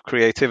fuel of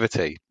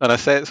creativity. And I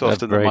say it so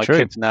often that my true.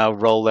 kids now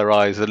roll their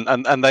eyes,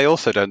 and they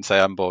also don't say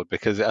I'm bored,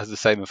 because it has the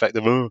same effect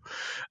of,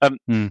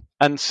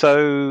 and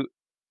so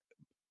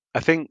I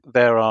think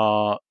there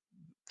are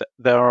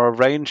a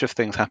range of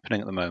things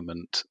happening at the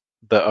moment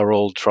that are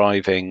all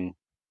driving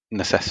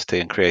necessity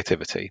and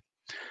creativity.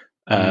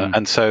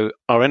 And so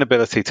our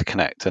inability to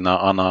connect and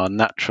our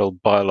natural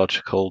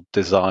biological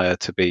desire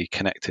to be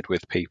connected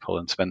with people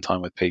and spend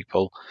time with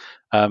people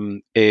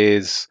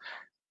is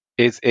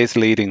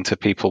leading to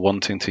people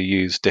wanting to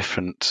use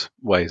different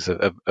ways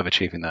of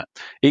achieving that.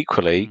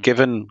 Equally,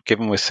 given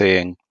we're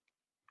seeing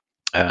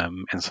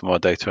in some of our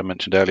data I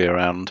mentioned earlier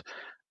around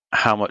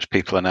how much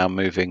people are now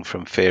moving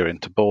from fear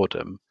into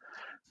boredom,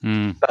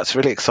 that's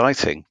really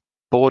exciting.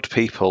 Bored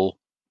people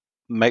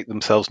make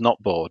themselves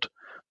not bored.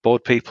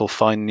 Bored people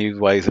find new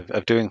ways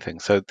of doing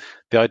things. So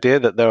the idea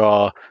that there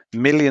are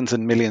millions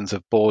and millions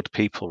of bored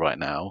people right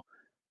now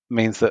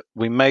means that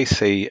we may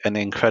see an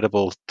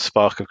incredible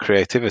spark of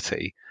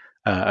creativity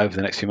over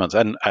the next few months.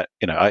 And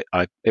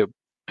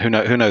who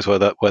knows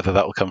whether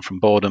that will come from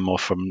boredom or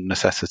from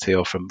necessity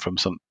or from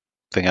something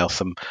else,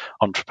 some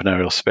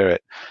entrepreneurial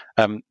spirit.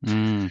 But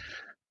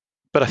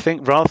I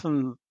think rather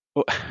than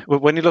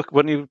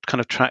when you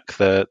kind of track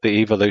the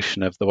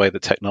evolution of the way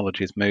that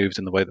technology has moved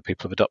and the way that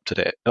people have adopted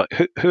it, like,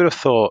 who would have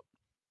thought?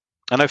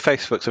 I know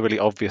Facebook's a really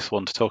obvious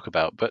one to talk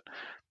about, but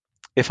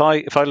if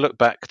I look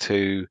back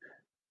to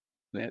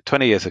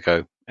 20 years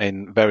ago,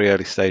 in very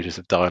early stages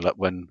of dial-up,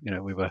 when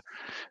we were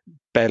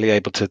barely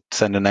able to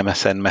send an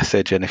MSN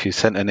message, and if you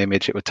sent an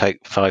image, it would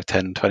take 5,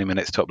 10, 20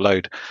 minutes to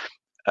upload.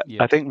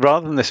 I think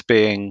rather than this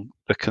being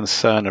the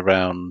concern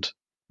around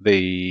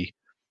the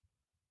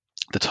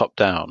top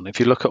down, if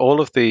you look at all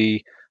of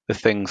the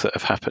things that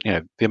have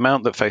happened, the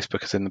amount that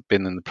Facebook has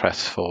been in the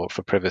press for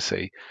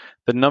privacy,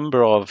 the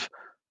number of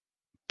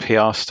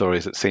PR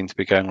stories that seem to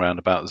be going around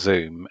about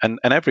Zoom, and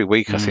every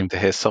week I seem to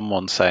hear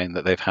someone saying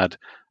that they've had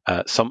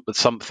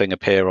something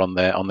appear on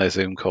their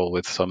Zoom call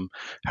with some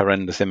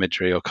horrendous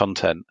imagery or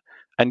content,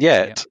 and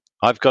yet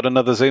I've got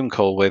another Zoom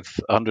call with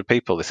 100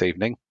 people this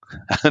evening,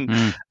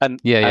 and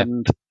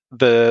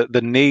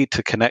the need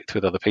to connect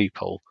with other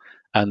people,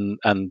 and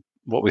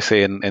what we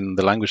see in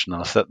the language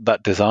analysis,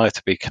 that desire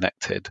to be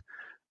connected,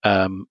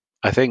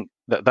 I think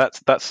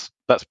that's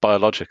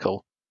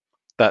biological.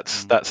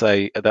 That's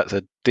a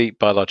deep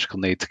biological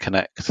need to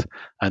connect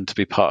and to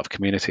be part of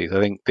communities. I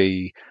think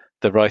the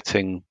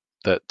writing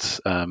that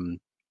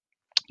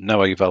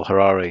Noah Yuval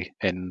Harari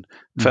in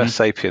first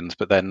Sapiens,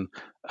 but then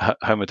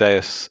Homo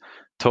Deus,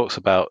 talks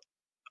about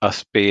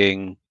us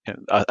being,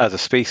 as a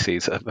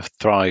species, have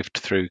thrived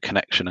through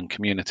connection and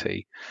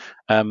community,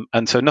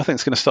 and so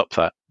nothing's going to stop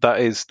that.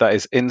 That is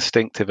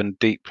instinctive and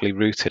deeply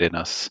rooted in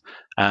us.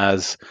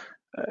 As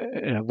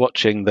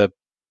watching the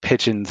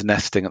pigeons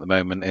nesting at the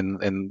moment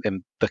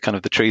in the kind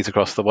of the trees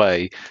across the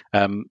way,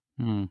 and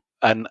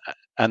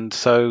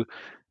so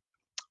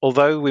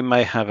although we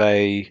may have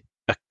a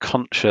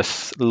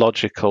conscious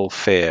logical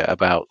fear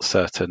about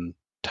certain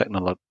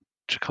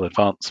technological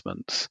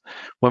advancements,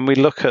 when we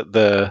look at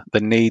the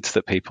needs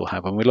that people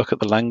have, when we look at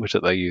the language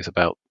that they use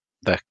about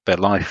their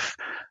life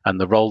and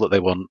the role that they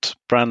want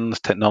brands,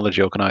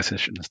 technology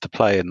organizations to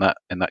play in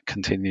that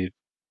continued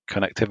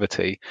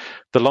connectivity,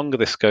 the longer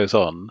this goes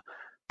on,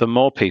 the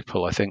more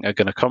people, I think, are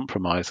going to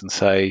compromise and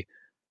say,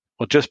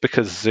 well, just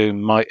because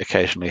Zoom might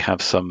occasionally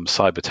have some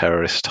cyber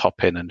terrorist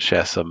hop in and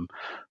share some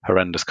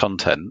horrendous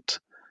content,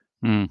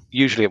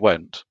 usually it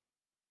won't.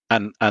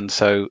 And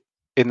so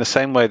in the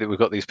same way that we've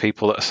got these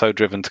people that are so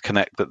driven to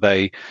connect that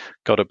they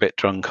got a bit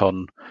drunk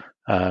on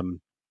our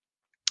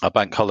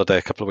bank holiday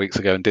a couple of weeks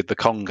ago and did the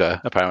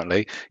conga,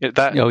 apparently.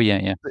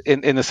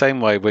 In the same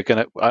way,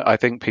 I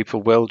think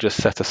people will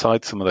just set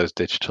aside some of those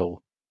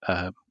digital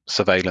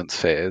surveillance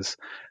fears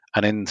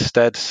and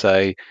instead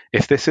say,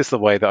 if this is the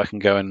way that I can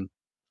go and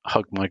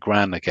hug my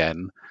gran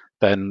again,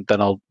 then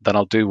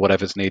I'll do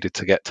whatever's needed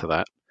to get to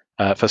that.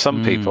 For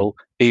some people,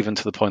 even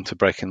to the point of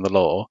breaking the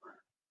law.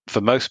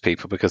 For most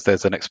people, because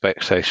there's an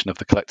expectation of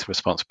the collective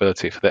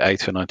responsibility for the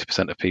 80 or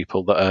 90% of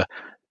people that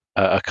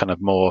are kind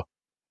of more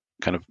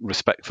kind of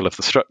respectful of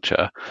the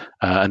structure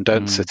and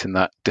don't sit in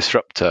that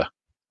disruptor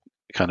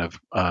kind of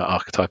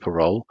archetypal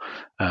role.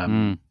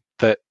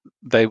 That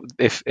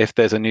if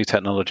there's a new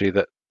technology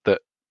that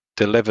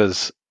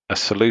delivers a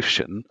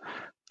solution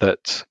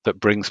that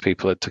brings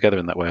people together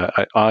in that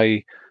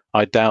way,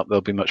 I doubt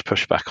there'll be much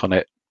pushback on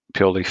it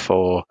purely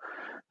for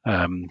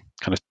kind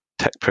of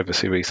tech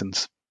privacy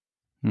reasons.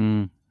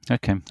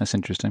 Okay, that's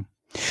interesting.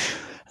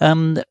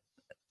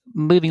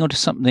 Moving on to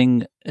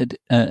something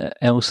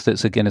else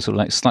that's again sort of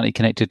like slightly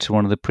connected to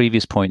one of the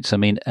previous points. I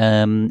mean,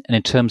 and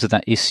in terms of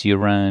that issue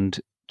around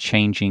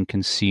changing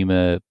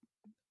consumer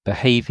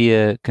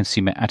behavior,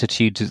 consumer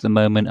attitudes at the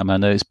moment. I mean, I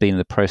know it's been in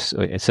the press,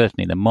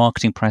 certainly in the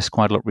marketing press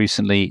quite a lot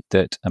recently,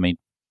 that, I mean,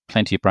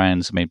 plenty of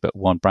brands, but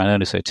one brand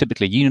owner, so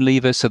typically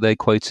Unilever, so they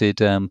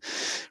quoted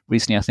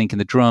recently, I think, in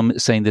the Drum,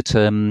 saying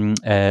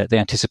that they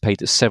anticipate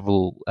that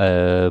several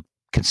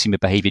consumer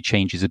behavior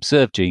changes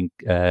observed during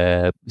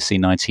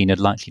C19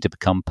 are likely to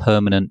become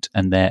permanent,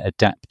 and they're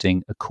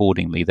adapting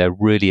accordingly. They're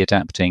really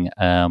adapting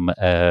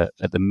at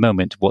the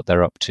moment what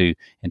they're up to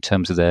in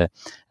terms of their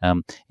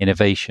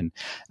innovation.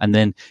 And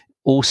then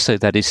also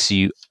that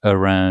issue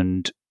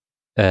around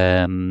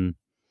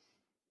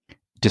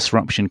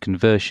disruption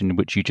conversion,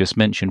 which you just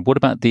mentioned. What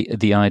about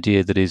the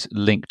idea that is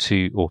linked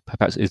to, or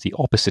perhaps is the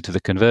opposite of the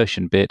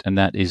conversion bit, and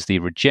that is the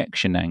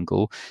rejection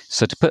angle?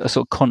 So to put a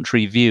sort of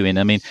contrary view in,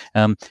 I mean,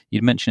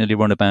 you mentioned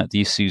earlier on about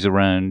the issues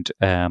around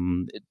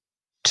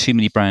too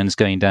many brands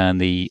going down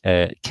the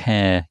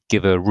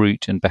caregiver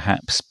route and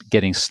perhaps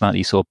getting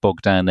slightly sort of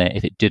bogged down there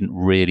if it didn't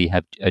really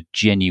have a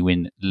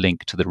genuine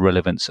link to the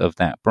relevance of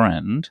that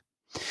brand.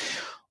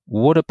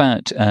 What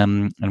about,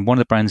 and one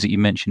of the brands that you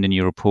mentioned in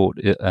your report,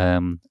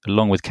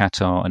 along with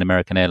Qatar and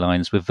American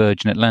Airlines, were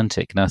Virgin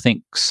Atlantic. And I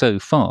think so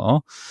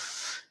far,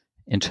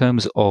 in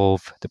terms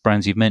of the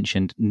brands you've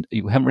mentioned,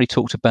 you haven't really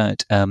talked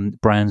about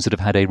brands that have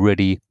had a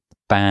really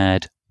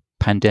bad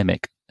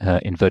pandemic,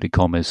 inverted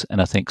commas.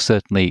 And I think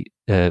certainly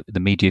the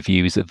media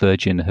view is that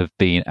Virgin have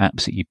been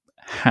absolutely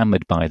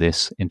hammered by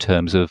this in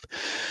terms of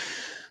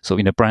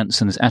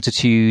Branson's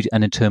attitude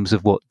and in terms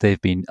of what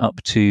they've been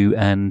up to,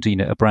 and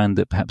a brand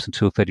that perhaps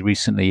until fairly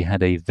recently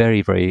had a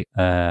very, very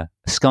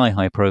sky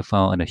high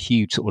profile and a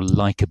huge sort of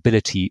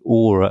likability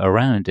aura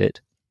around it,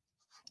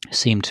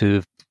 seemed to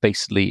have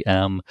basically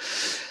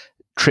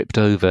tripped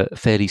over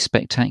fairly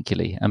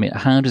spectacularly. I mean,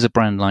 how does a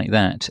brand like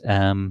that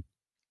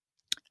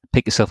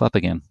pick itself up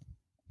again?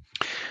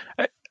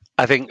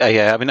 I think,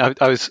 I mean,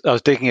 I was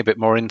digging a bit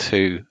more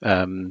into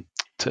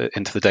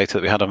the data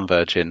that we had on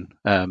Virgin,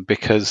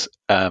 because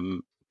I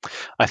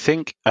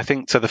think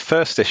so. The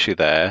first issue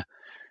there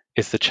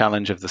is the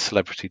challenge of the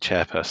celebrity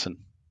chairperson.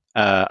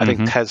 I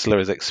think Tesla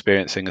is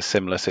experiencing a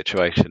similar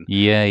situation.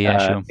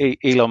 Sure.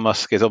 Elon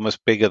Musk is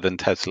almost bigger than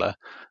Tesla,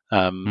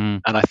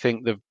 and I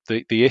think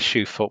the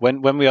issue for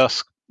when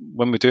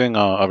we're doing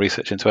our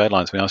research into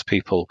airlines, we ask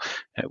people,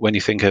 when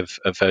you think of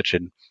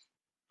Virgin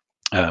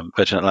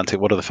Atlantic,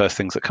 what are the first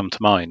things that come to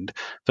mind?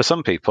 For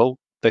some people,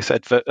 they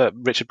said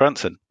Richard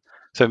Branson.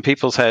 So in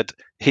people's head,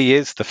 he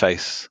is the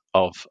face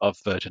of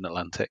Virgin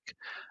Atlantic.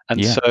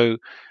 And so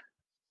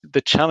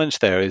the challenge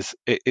there is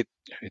the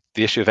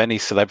issue of any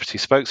celebrity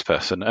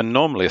spokesperson. And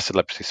normally a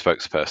celebrity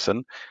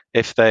spokesperson,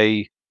 if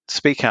they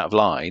speak out of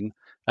line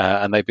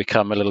and they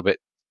become a little bit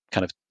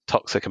kind of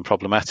toxic and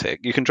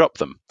problematic, you can drop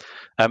them.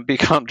 But you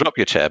can't drop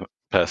your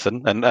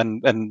chairperson.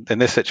 And in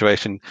this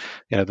situation,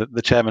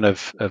 the chairman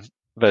of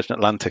Virgin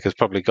Atlantic has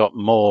probably got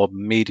more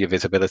media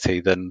visibility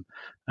than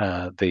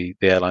the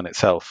airline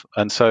itself.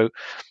 And so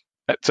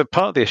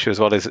part of the issue as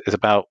well is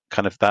about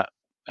kind of that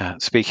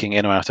speaking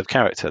in or out of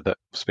character that I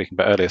was speaking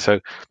about earlier.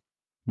 So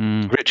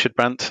Richard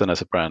Branson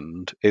as a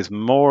brand is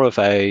more of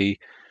a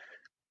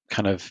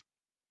kind of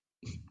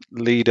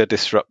leader,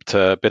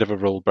 disruptor, bit of a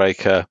rule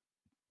breaker.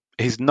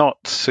 He's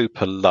not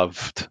super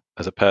loved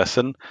as a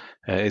person.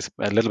 He's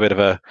a little bit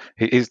of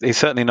he's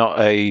certainly not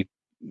a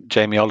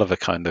Jamie Oliver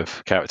kind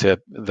of character,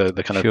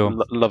 the kind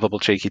of lovable,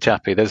 cheeky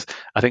chappy. There's,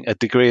 I think, a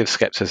degree of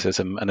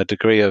skepticism and a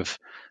degree of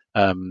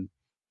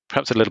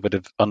perhaps a little bit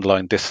of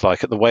underlying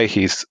dislike at the way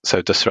he's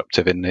so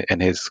disruptive in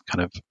his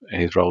kind of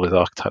his role as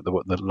archetype,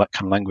 the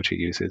kind of language he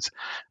uses.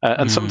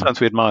 And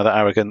sometimes we admire that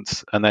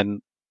arrogance, and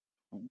then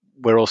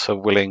we're also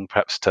willing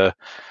perhaps to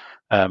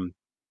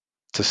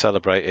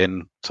celebrate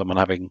in someone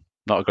having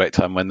not a great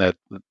time when they're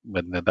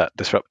that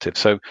disruptive.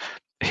 So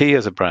he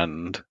as a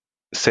brand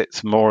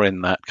sits more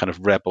in that kind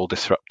of rebel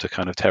disruptor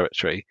kind of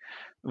territory.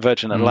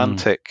 Virgin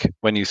Atlantic,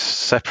 when you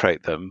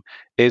separate them,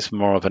 is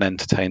more of an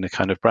entertainer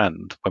kind of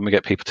brand. When we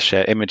get people to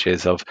share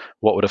images of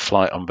what would a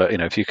flight on,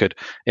 if you could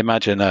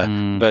imagine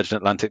a Virgin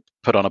Atlantic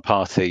put on a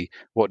party,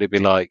 what would it be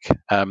like?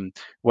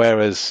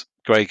 Whereas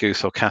Grey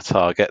Goose or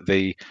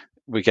Qatar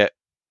we get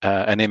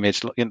an image,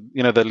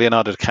 the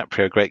Leonardo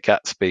DiCaprio Great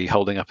Gatsby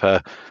holding up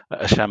a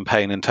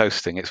champagne and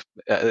toasting. It's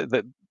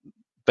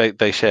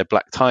they share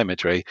black tie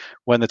imagery.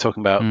 When they're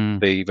talking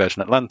about the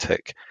Virgin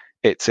Atlantic,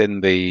 it's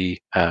in the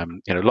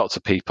lots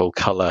of people,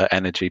 color,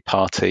 energy,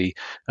 party.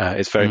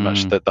 It's very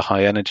much the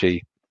high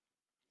energy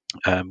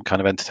kind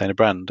of entertainer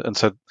brand. And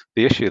so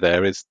the issue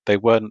there is they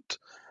weren't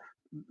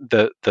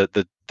the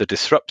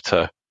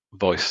disruptor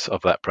voice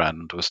of that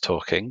brand was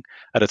talking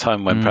at a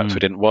time when perhaps we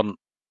didn't want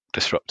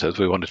disruptors.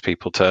 We wanted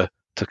people to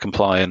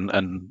comply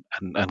and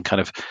kind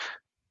of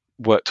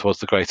work towards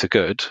the greater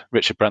good.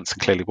 Richard Branson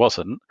clearly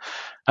wasn't,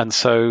 and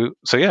so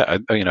yeah,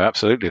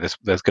 absolutely.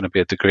 There's going to be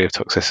a degree of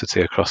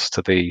toxicity across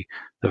to the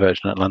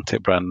Virgin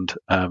Atlantic brand,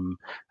 and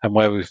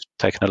where we've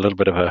taken a little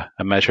bit of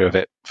a measure of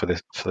it for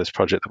this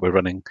project that we're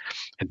running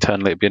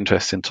internally, it'd be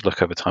interesting to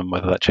look over time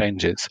whether that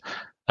changes.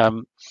 I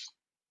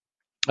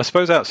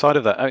suppose outside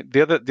of that,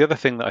 the other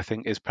thing that I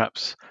think is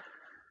perhaps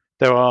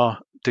there are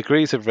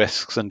degrees of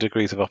risks and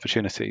degrees of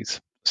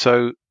opportunities.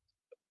 So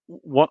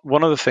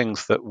one of the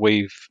things that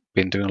we've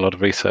been doing a lot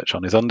of research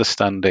on is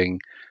understanding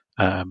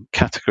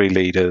category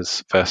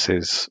leaders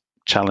versus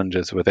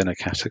challengers within a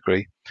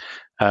category.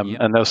 And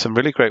there was some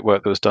really great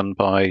work that was done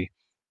by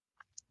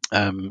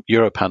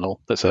Europanel,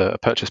 that's a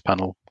purchase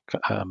panel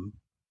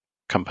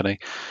company,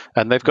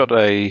 and they've got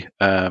a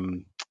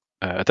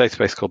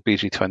database called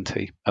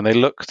BG20, and they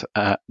looked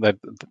at the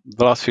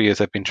last few years.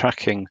 They've been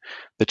tracking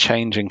the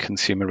change in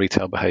consumer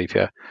retail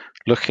behaviour,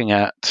 looking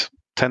at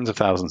tens of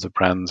thousands of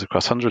brands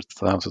across hundreds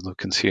of thousands of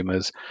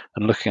consumers,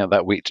 and looking at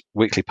that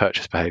weekly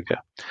purchase behaviour.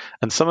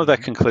 And some of their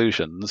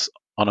conclusions,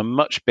 on a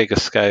much bigger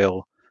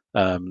scale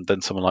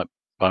than someone like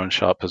Byron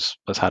Sharp has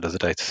had as a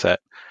data set,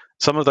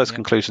 some of those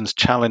conclusions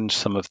challenge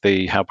some of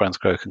the How Brands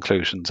Grow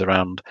conclusions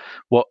around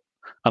what,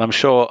 and I'm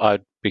sure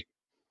I'd be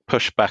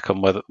pushed back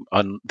on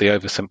the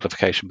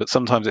oversimplification, but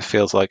sometimes it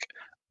feels like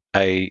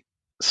a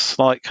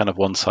slight kind of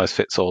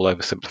one-size-fits-all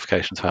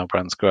oversimplification of how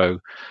brands grow,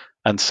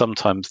 and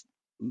sometimes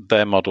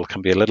their model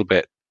can be a little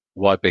bit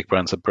why big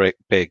brands are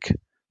big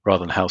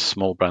rather than how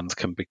small brands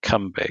can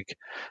become big.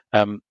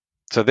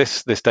 So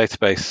this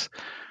database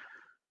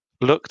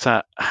looked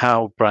at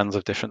how brands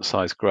of different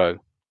size grow,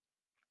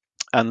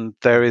 and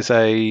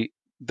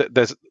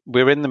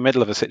we're in the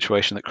middle of a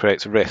situation that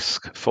creates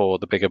risk for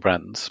the bigger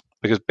brands,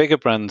 because bigger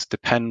brands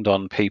depend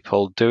on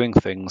people doing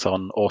things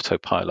on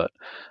autopilot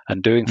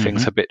and doing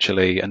things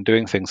habitually and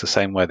doing things the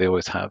same way they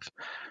always have.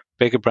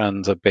 Bigger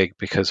brands are big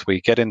because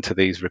we get into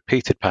these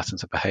repeated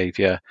patterns of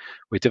behavior.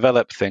 We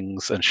develop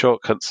things and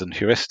shortcuts and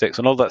heuristics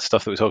and all that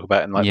stuff that we talk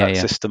about in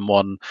system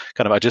one,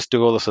 kind of, I just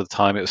do all this all the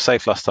time. It was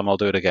safe last time, I'll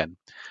do it again.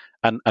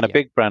 And a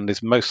big brand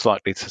is most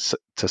likely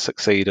to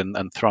succeed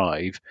and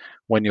thrive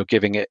when you're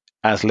giving it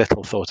as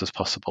little thought as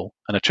possible.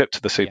 And a trip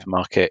to the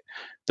supermarket,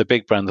 the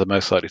big brands are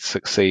most likely to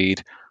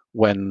succeed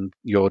when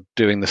you're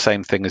doing the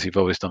same thing as you've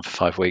always done for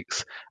 5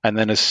 weeks. And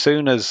then as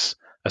soon as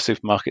a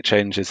supermarket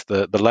changes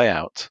the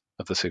layout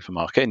of the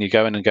supermarket, and you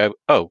go in and go,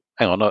 oh,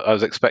 hang on, I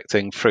was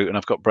expecting fruit and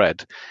I've got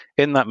bread.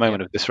 In that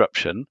moment of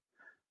disruption,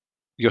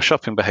 your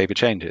shopping behavior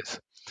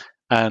changes.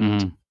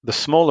 And the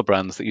smaller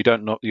brands that you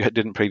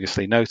didn't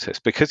previously notice,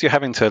 because you're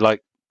having to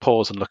like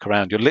pause and look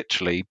around, you're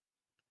literally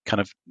kind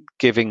of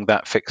giving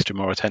that fixture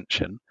more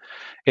attention.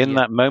 In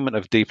that moment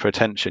of deeper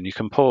attention, you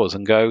can pause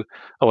and go,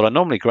 oh, well, I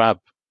normally grab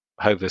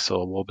Hovis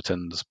or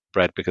Warburton's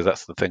bread because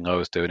that's the thing I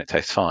always do and it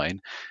tastes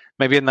fine.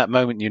 Maybe in that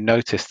moment you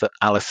notice that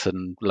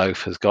Alison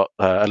loaf has got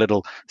a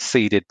little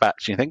seeded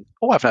batch, and you think,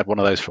 oh, I've had one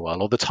of those for a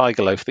while. Or the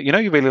Tiger loaf that you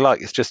really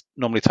like, it's just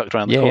normally tucked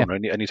around the corner,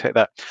 and you take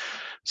that.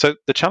 So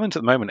the challenge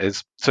at the moment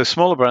is, so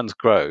smaller brands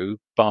grow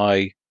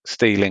by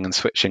stealing and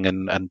switching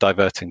and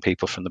diverting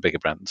people from the bigger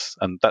brands,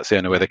 and that's the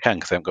only way they can,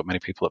 because they haven't got many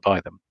people that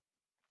buy them.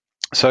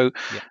 So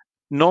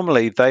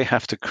normally they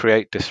have to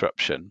create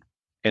disruption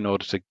in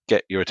order to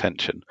get your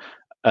attention,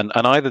 and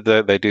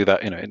either they do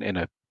that in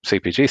a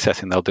CPG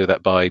setting, they'll do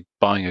that by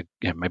buying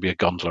maybe a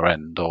gondola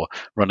end or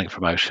running a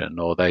promotion,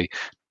 or they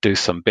do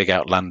some big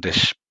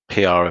outlandish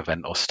PR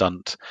event or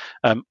stunt,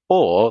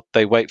 or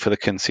they wait for the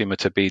consumer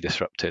to be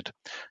disrupted.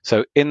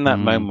 So in that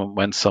moment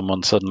when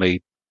someone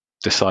suddenly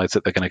decides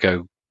that they're going to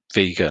go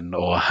vegan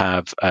or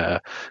have kind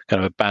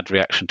of a bad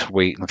reaction to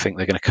wheat and think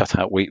they're going to cut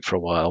out wheat for a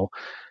while,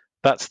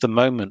 that's the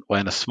moment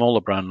when a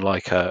smaller brand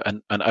like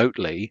an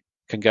Oatly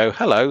can go,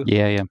 hello,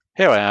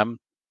 here I am,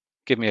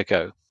 give me a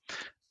go.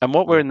 And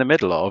what we're in the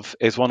middle of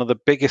is one of the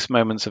biggest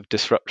moments of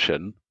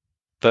disruption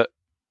that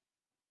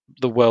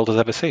the world has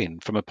ever seen,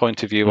 from a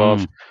point of view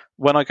of,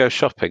 when I go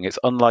shopping, it's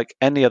unlike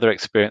any other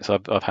experience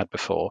I've had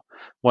before.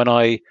 When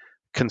I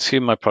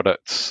consume my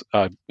products,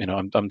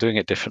 I'm doing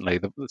it differently.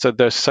 So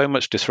there's so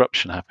much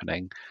disruption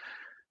happening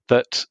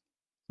that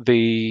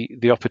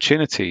the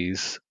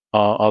opportunities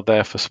are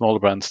there for smaller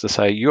brands to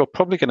say, you're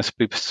probably going to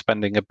be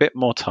spending a bit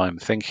more time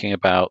thinking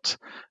about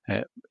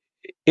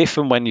if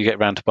and when you get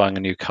around to buying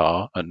a new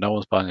car, and no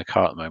one's buying a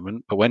car at the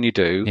moment, but when you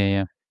do,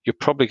 you're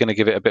probably going to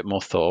give it a bit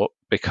more thought,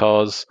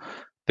 because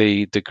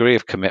the degree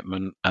of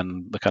commitment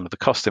and the kind of the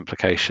cost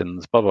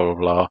implications, blah, blah, blah,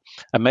 blah.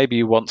 And maybe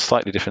you want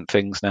slightly different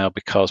things now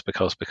because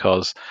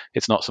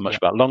it's not so much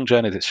about long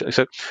journeys.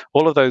 So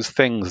all of those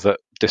things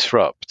that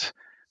disrupt,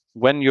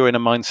 when you're in a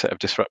mindset of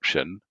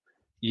disruption,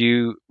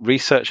 you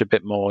research a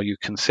bit more, you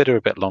consider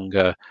a bit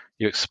longer,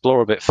 you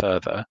explore a bit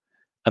further.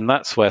 And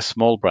that's where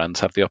small brands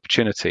have the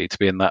opportunity to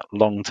be in that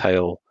long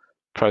tail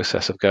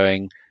process of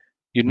going,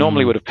 you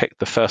normally would have picked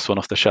the first one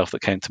off the shelf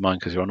that came to mind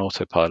because you're on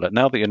autopilot.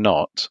 Now that you're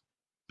not,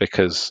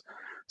 because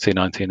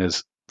C19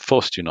 has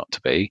forced you not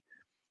to be,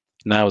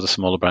 now as a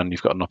smaller brand,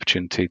 you've got an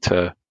opportunity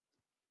to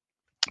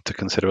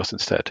consider us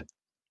instead.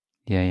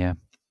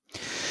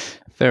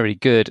 Very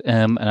good.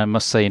 And I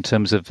must say, in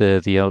terms of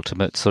the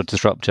ultimate sort of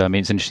disruptor, I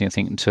mean, it's interesting, I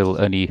think,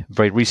 until only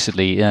very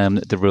recently,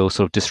 the real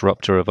sort of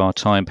disruptor of our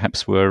time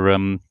perhaps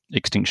were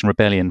Extinction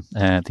Rebellion,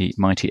 the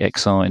mighty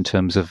XR, in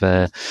terms of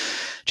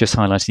just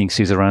highlighting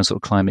issues around sort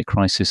of climate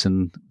crisis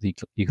and the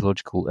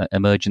ecological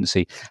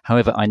emergency.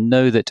 However, I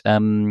know that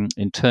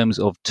in terms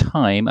of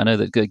time, I know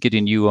that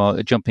Gideon, you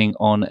are jumping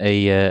on on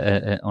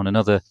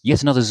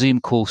yet another Zoom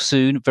call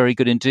soon. Very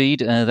good indeed.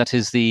 That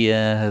is the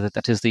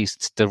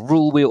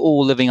rule we're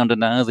all living under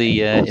now.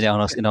 In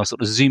our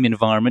sort of Zoom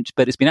environment.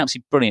 But it's been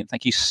absolutely brilliant.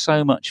 Thank you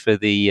so much for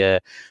the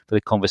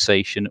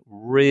conversation.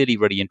 Really,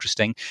 really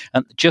interesting.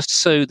 Just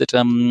so that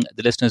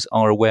the listeners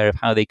are aware of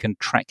how they can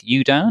track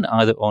you down,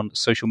 either on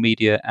social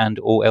media and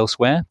or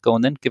elsewhere. Go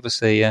on then, give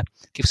us a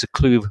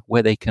clue of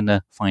where they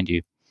can find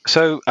you.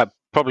 So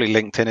probably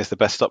LinkedIn is the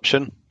best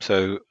option.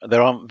 So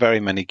there aren't very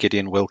many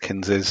Gideon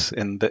Wilkinses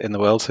in the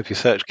world. So if you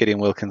search Gideon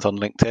Wilkins on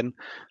LinkedIn,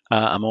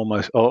 I'm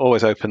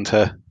always open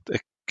to a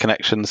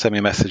connection. Send me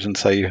a message and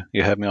say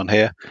you heard me on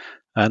here,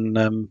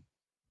 and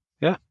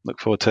look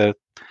forward to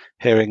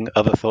hearing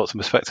other thoughts and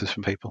perspectives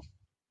from people.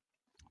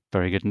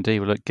 Very good indeed.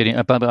 Well, look,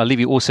 Gideon, but I'll leave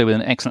you also with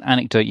an excellent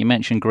anecdote. You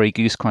mentioned Grey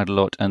Goose quite a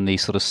lot and the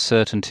sort of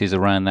certainties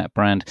around that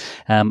brand.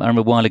 I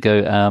remember a while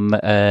ago,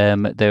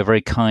 they were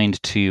very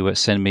kind to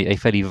send me a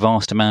fairly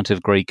vast amount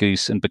of Grey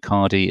Goose and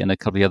Bacardi and a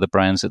couple of other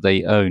brands that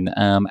they own.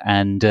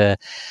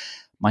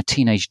 My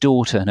teenage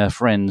daughter and her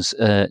friends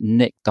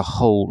nicked the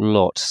whole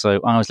lot. So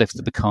I was left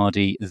with the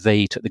Bacardi.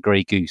 They took the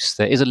Grey Goose.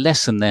 There is a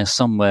lesson there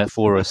somewhere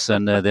for us,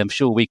 and I'm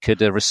sure we could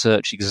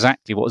research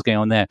exactly what was going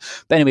on there.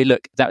 But anyway,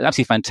 look, that was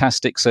absolutely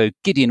fantastic. So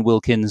Gideon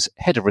Wilkins,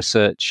 Head of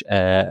Research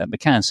at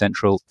McCann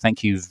Central,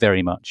 thank you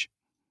very much.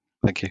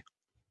 Thank you.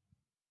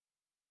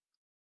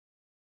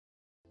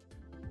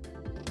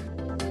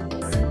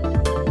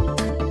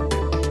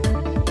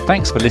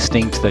 Thanks for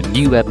listening to the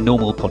New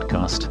Abnormal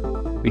podcast.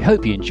 We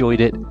hope you enjoyed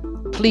it.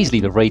 Please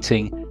leave a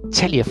rating,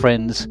 tell your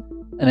friends,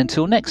 and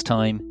until next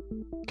time,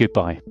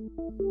 goodbye.